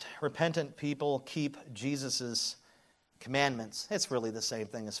 Last, repentant people keep Jesus' commandments. It's really the same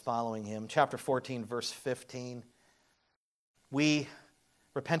thing as following Him. Chapter 14, verse 15. We,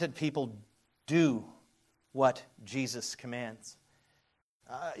 repentant people, do what Jesus commands.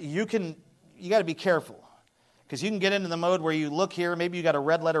 You got to be careful, because you can get into the mode where you look here, maybe you got a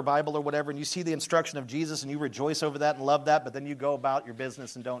red letter Bible or whatever, and you see the instruction of Jesus and you rejoice over that and love that, but then you go about your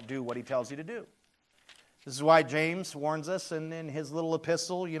business and don't do what He tells you to do. This is why James warns us in his little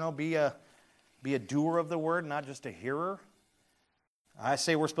epistle, be a doer of the word, not just a hearer. I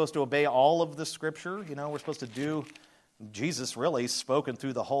say we're supposed to obey all of the Scripture. We're supposed to do, Jesus really spoken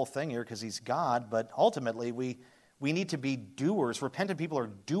through the whole thing here because He's God, but ultimately we need to be doers. Repentant people are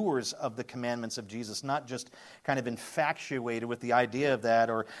doers of the commandments of Jesus, not just kind of infatuated with the idea of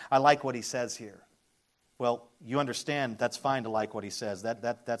that, or I like what He says here. Well, you understand that's fine to like what He says.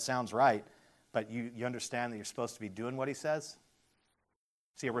 That sounds right. But you understand that you're supposed to be doing what He says?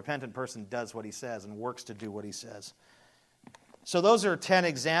 See, a repentant person does what He says and works to do what He says. So those are 10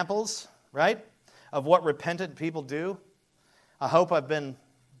 examples, right, of what repentant people do. I hope I've been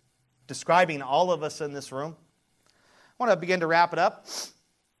describing all of us in this room. I want to begin to wrap it up.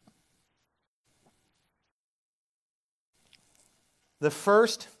 The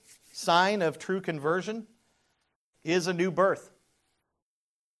first sign of true conversion is a new birth.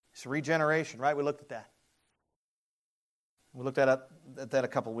 It's regeneration, right? We looked at that. We looked at that a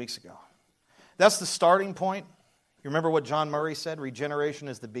couple weeks ago. That's the starting point. You remember what John Murray said? Regeneration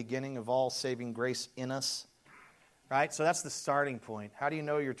is the beginning of all saving grace in us. Right? So that's the starting point. How do you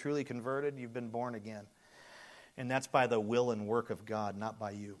know you're truly converted? You've been born again. And that's by the will and work of God, not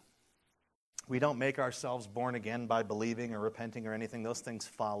by you. We don't make ourselves born again by believing or repenting or anything. Those things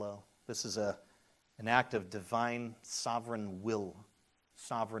follow. This is an act of divine sovereign will.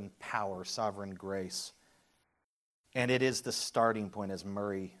 Sovereign power, sovereign grace. And it is the starting point, as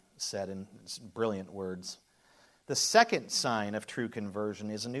Murray said in brilliant words. The second sign of true conversion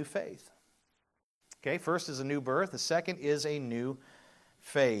is a new faith. Okay, first is a new birth. The second is a new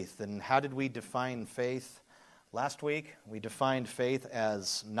faith. And how did we define faith? Last week, we defined faith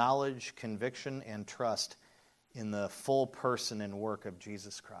as knowledge, conviction, and trust in the full person and work of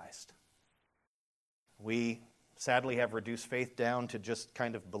Jesus Christ. We sadly have reduced faith down to just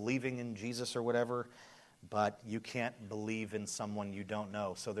kind of believing in Jesus or whatever, but you can't believe in someone you don't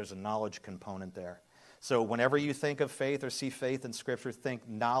know, so there's a knowledge component there. So whenever you think of faith or see faith in Scripture, think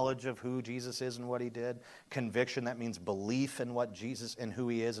knowledge of who Jesus is and what He did. Conviction, that means belief in what Jesus and who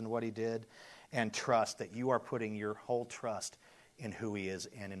He is and what He did. And trust, that you are putting your whole trust in who He is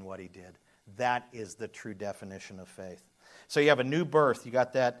and in what He did. That is the true definition of faith. So you have a new birth. You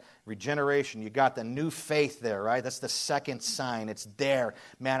got that regeneration. You got the new faith there, right? That's the second sign. It's there.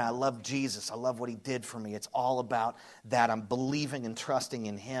 Man, I love Jesus. I love what he did for me. It's all about that. I'm believing and trusting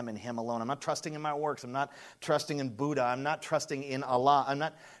in him and him alone. I'm not trusting in my works. I'm not trusting in Buddha. I'm not trusting in Allah. I'm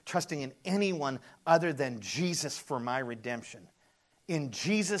not trusting in anyone other than Jesus for my redemption. In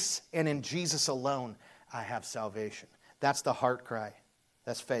Jesus and in Jesus alone, I have salvation. That's the heart cry.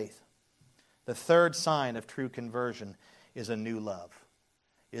 That's faith. The third sign of true conversion is a new love.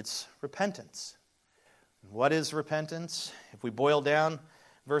 It's repentance. What is repentance? If we boil down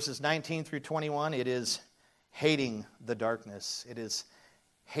verses 19 through 21, it is hating the darkness. It is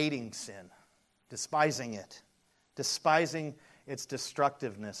hating sin, despising it, despising its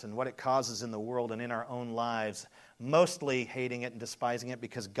destructiveness and what it causes in the world and in our own lives, mostly hating it and despising it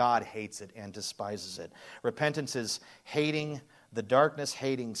because God hates it and despises it. Repentance is hating the darkness,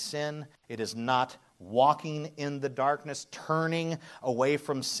 hating sin. It is not walking in the darkness, turning away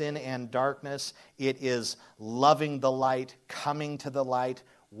from sin and darkness. It is loving the light, coming to the light,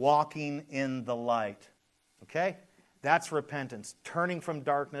 walking in the light. Okay? That's repentance. Turning from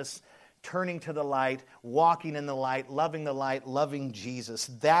darkness, turning to the light, walking in the light, loving Jesus.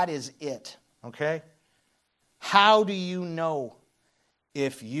 That is it. Okay? How do you know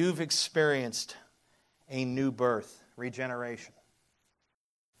if you've experienced a new birth, regeneration?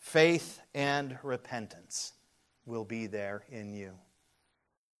 Faith and repentance will be there in you.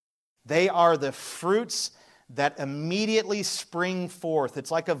 They are the fruits that immediately spring forth. It's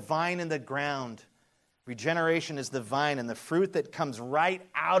like a vine in the ground. Regeneration is the vine, and the fruit that comes right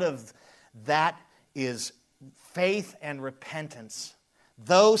out of that is faith and repentance.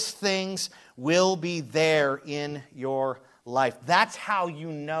 Those things will be there in your life. That's how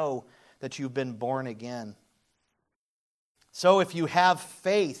you know that you've been born again. So if you have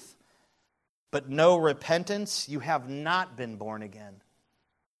faith but no repentance, you have not been born again.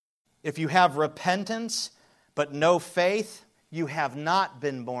 If you have repentance but no faith, you have not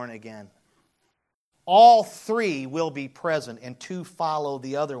been born again. All three will be present, and two follow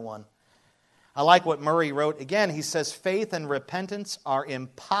the other one. I like what Murray wrote. Again, he says, faith and repentance are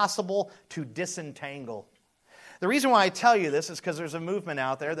impossible to disentangle. The reason why I tell you this is because there's a movement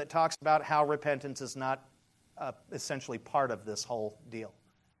out there that talks about how repentance is not essentially part of this whole deal.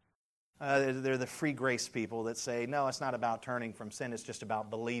 They're the free grace people that say, no, it's not about turning from sin, it's just about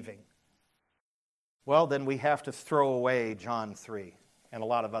believing. Well, then we have to throw away John 3 and a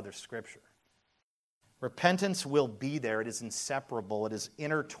lot of other scripture. Repentance will be there. It is inseparable. It is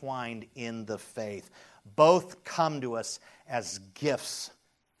intertwined in the faith. Both come to us as gifts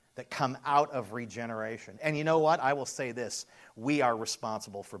that come out of regeneration. And you know what? I will say this. We are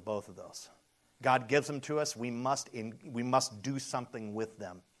responsible for both of those. God gives them to us. We must do something with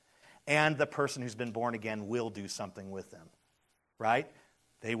them. And the person who's been born again will do something with them. Right?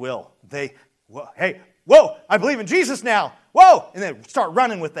 They will. Hey, whoa, I believe in Jesus now. Whoa! And then start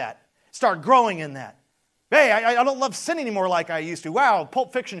running with that. Start growing in that. Hey, I don't love sin anymore like I used to. Wow,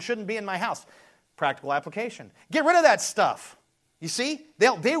 Pulp Fiction shouldn't be in my house. Practical application. Get rid of that stuff. You see?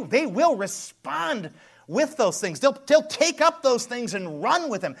 They will respond with those things. They'll take up those things and run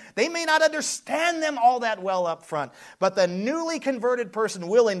with them. They may not understand them all that well up front, but the newly converted person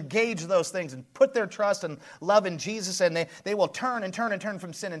will engage those things and put their trust and love in Jesus, and they will turn and turn and turn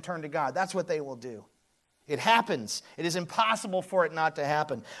from sin and turn to God. That's what they will do. It happens. It is impossible for it not to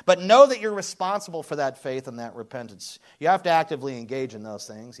happen. But know that you're responsible for that faith and that repentance. You have to actively engage in those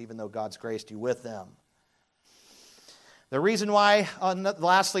things, even though God's graced you with them. The reason why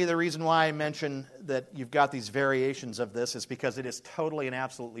I mention that you've got these variations of this is because it is totally and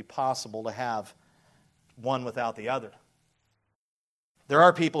absolutely possible to have one without the other. There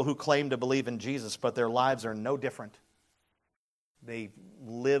are people who claim to believe in Jesus, but their lives are no different. They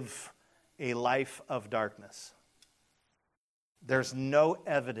live a life of darkness. There's no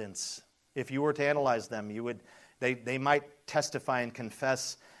evidence. If you were to analyze them, they might testify and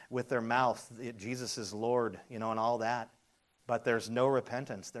confess with their mouth that Jesus is Lord, and all that. But there's no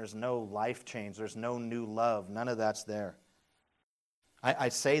repentance. There's no life change. There's no new love. None of that's there. I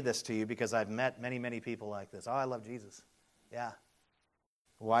say this to you because I've met many, many people like this. Oh, I love Jesus. Yeah.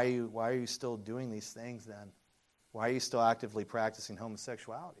 Why are you still doing these things then? Why are you still actively practicing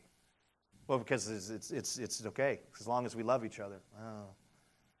homosexuality? Well, because it's okay, as long as we love each other. Oh,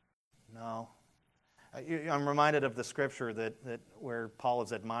 no. I'm reminded of the scripture that where Paul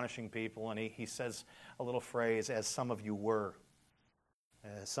is admonishing people, and he says a little phrase, as some of you were.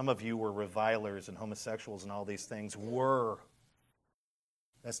 Some of you were revilers and homosexuals and all these things. Were.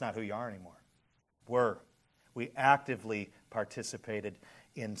 That's not who you are anymore. Were. We actively participated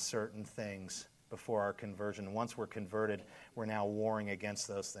in certain things. before our conversion. Once we're converted, we're now warring against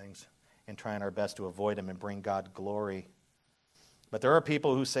those things and trying our best to avoid them and bring God glory. But there are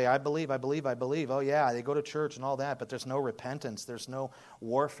people who say, I believe. Oh yeah, they go to church and all that, but there's no repentance, there's no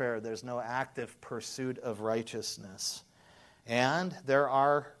warfare, there's no active pursuit of righteousness. And there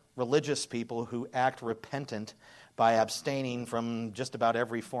are religious people who act repentant by abstaining from just about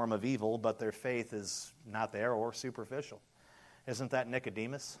every form of evil, but their faith is not there or superficial. Isn't that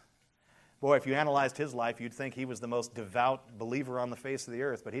Nicodemus? Boy, if you analyzed his life, you'd think he was the most devout believer on the face of the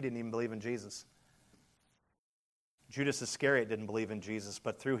earth, but he didn't even believe in Jesus. Judas Iscariot didn't believe in Jesus,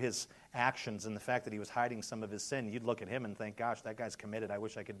 but through his actions and the fact that he was hiding some of his sin, you'd look at him and think, gosh, that guy's committed. I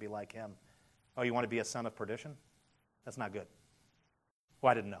wish I could be like him. Oh, you want to be a son of perdition? That's not good.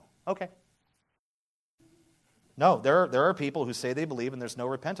 Well, I didn't know. Okay. No, there are people who say they believe and there's no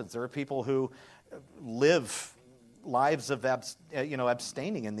repentance. There are people who live lives of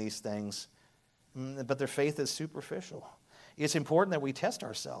abstaining in these things, but their faith is superficial. It's important that we test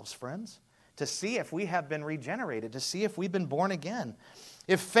ourselves, friends, to see if we have been regenerated, to see if we've been born again.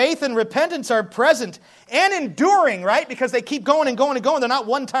 If faith and repentance are present and enduring, right? Because they keep going and going and going. They're not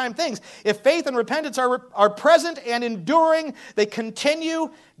one-time things. If faith and repentance are present and enduring, they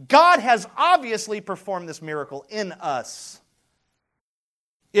continue, God has obviously performed this miracle in us.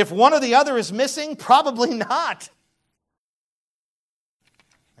 If one or the other is missing, probably not.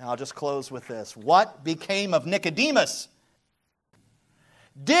 And I'll just close with this. What became of Nicodemus?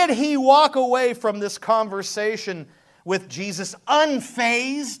 Did he walk away from this conversation with Jesus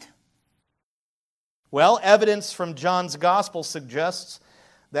unfazed? Well, evidence from John's gospel suggests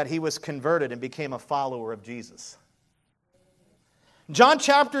that he was converted and became a follower of Jesus. John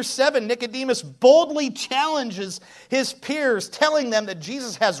chapter 7, Nicodemus boldly challenges his peers, telling them that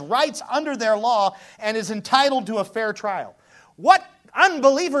Jesus has rights under their law and is entitled to a fair trial. What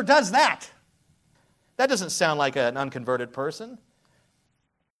unbeliever does that? That doesn't sound like an unconverted person.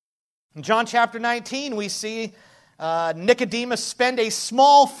 In John chapter 19, we see Nicodemus spend a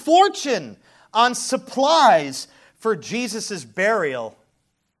small fortune on supplies for Jesus' burial.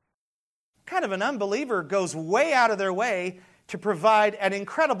 Kind of an unbeliever goes way out of their way to provide an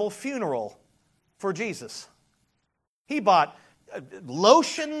incredible funeral for Jesus. He bought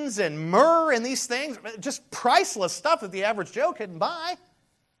lotions and myrrh and these things, just priceless stuff that the average Joe couldn't buy.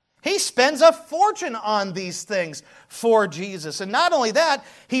 He spends a fortune on these things for Jesus. And not only that,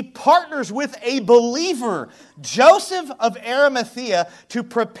 he partners with a believer, Joseph of Arimathea, to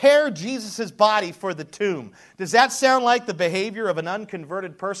prepare Jesus' body for the tomb. Does that sound like the behavior of an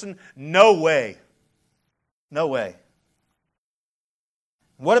unconverted person? No way. No way.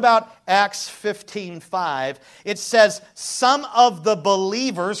 What about Acts 15:5? It says, some of the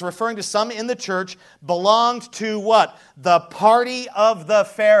believers, referring to some in the church, belonged to what? The party of the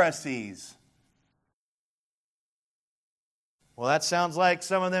Pharisees. Well, that sounds like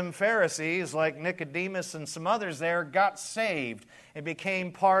some of them Pharisees, like Nicodemus and some others there, got saved and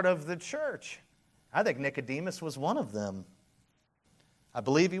became part of the church. I think Nicodemus was one of them. I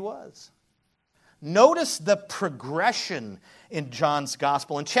believe he was. Notice the progression in John's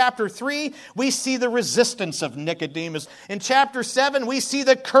gospel. In chapter 3, we see the resistance of Nicodemus. In chapter 7, we see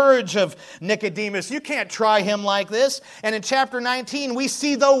the courage of Nicodemus. You can't try him like this. And in chapter 19, we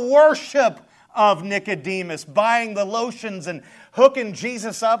see the worship of Nicodemus, buying the lotions and hooking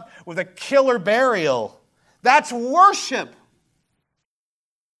Jesus up with a killer burial. That's worship.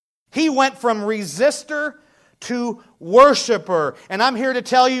 He went from resistor to worshiper. And I'm here to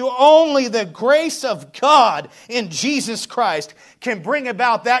tell you, only the grace of God in Jesus Christ can bring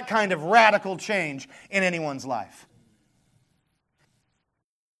about that kind of radical change in anyone's life.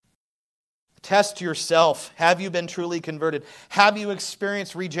 Test yourself. Have you been truly converted? Have you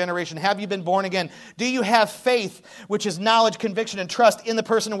experienced regeneration? Have you been born again? Do you have faith, which is knowledge, conviction, and trust in the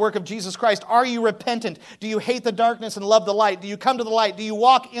person and work of Jesus Christ? Are you repentant? Do you hate the darkness and love the light? Do you come to the light? Do you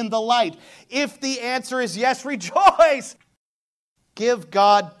walk in the light? If the answer is yes, rejoice. Give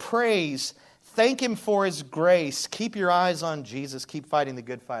God praise. Thank Him for His grace. Keep your eyes on Jesus. Keep fighting the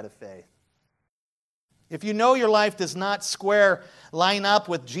good fight of faith. If you know your life does not line up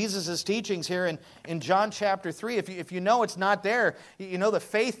with Jesus' teachings here in John chapter 3, if you know it's not there, you know the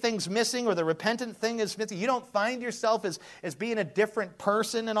faith thing's missing or the repentant thing is missing, you don't find yourself as being a different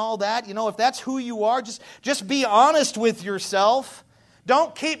person and all that, you know, if that's who you are, just be honest with yourself.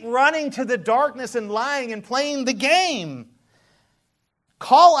 Don't keep running to the darkness and lying and playing the game.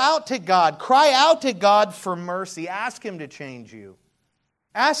 Call out to God. Cry out to God for mercy. Ask Him to change you.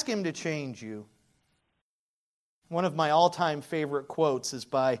 Ask Him to change you. One of my all-time favorite quotes is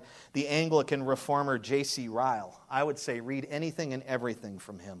by the Anglican reformer J.C. Ryle. I would say read anything and everything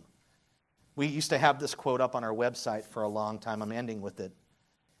from him. We used to have this quote up on our website for a long time. I'm ending with it.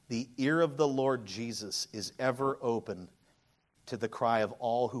 The ear of the Lord Jesus is ever open to the cry of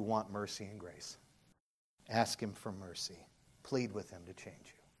all who want mercy and grace. Ask him for mercy. Plead with him to change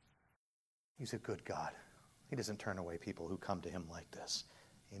you. He's a good God. He doesn't turn away people who come to him like this.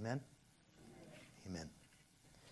 Amen?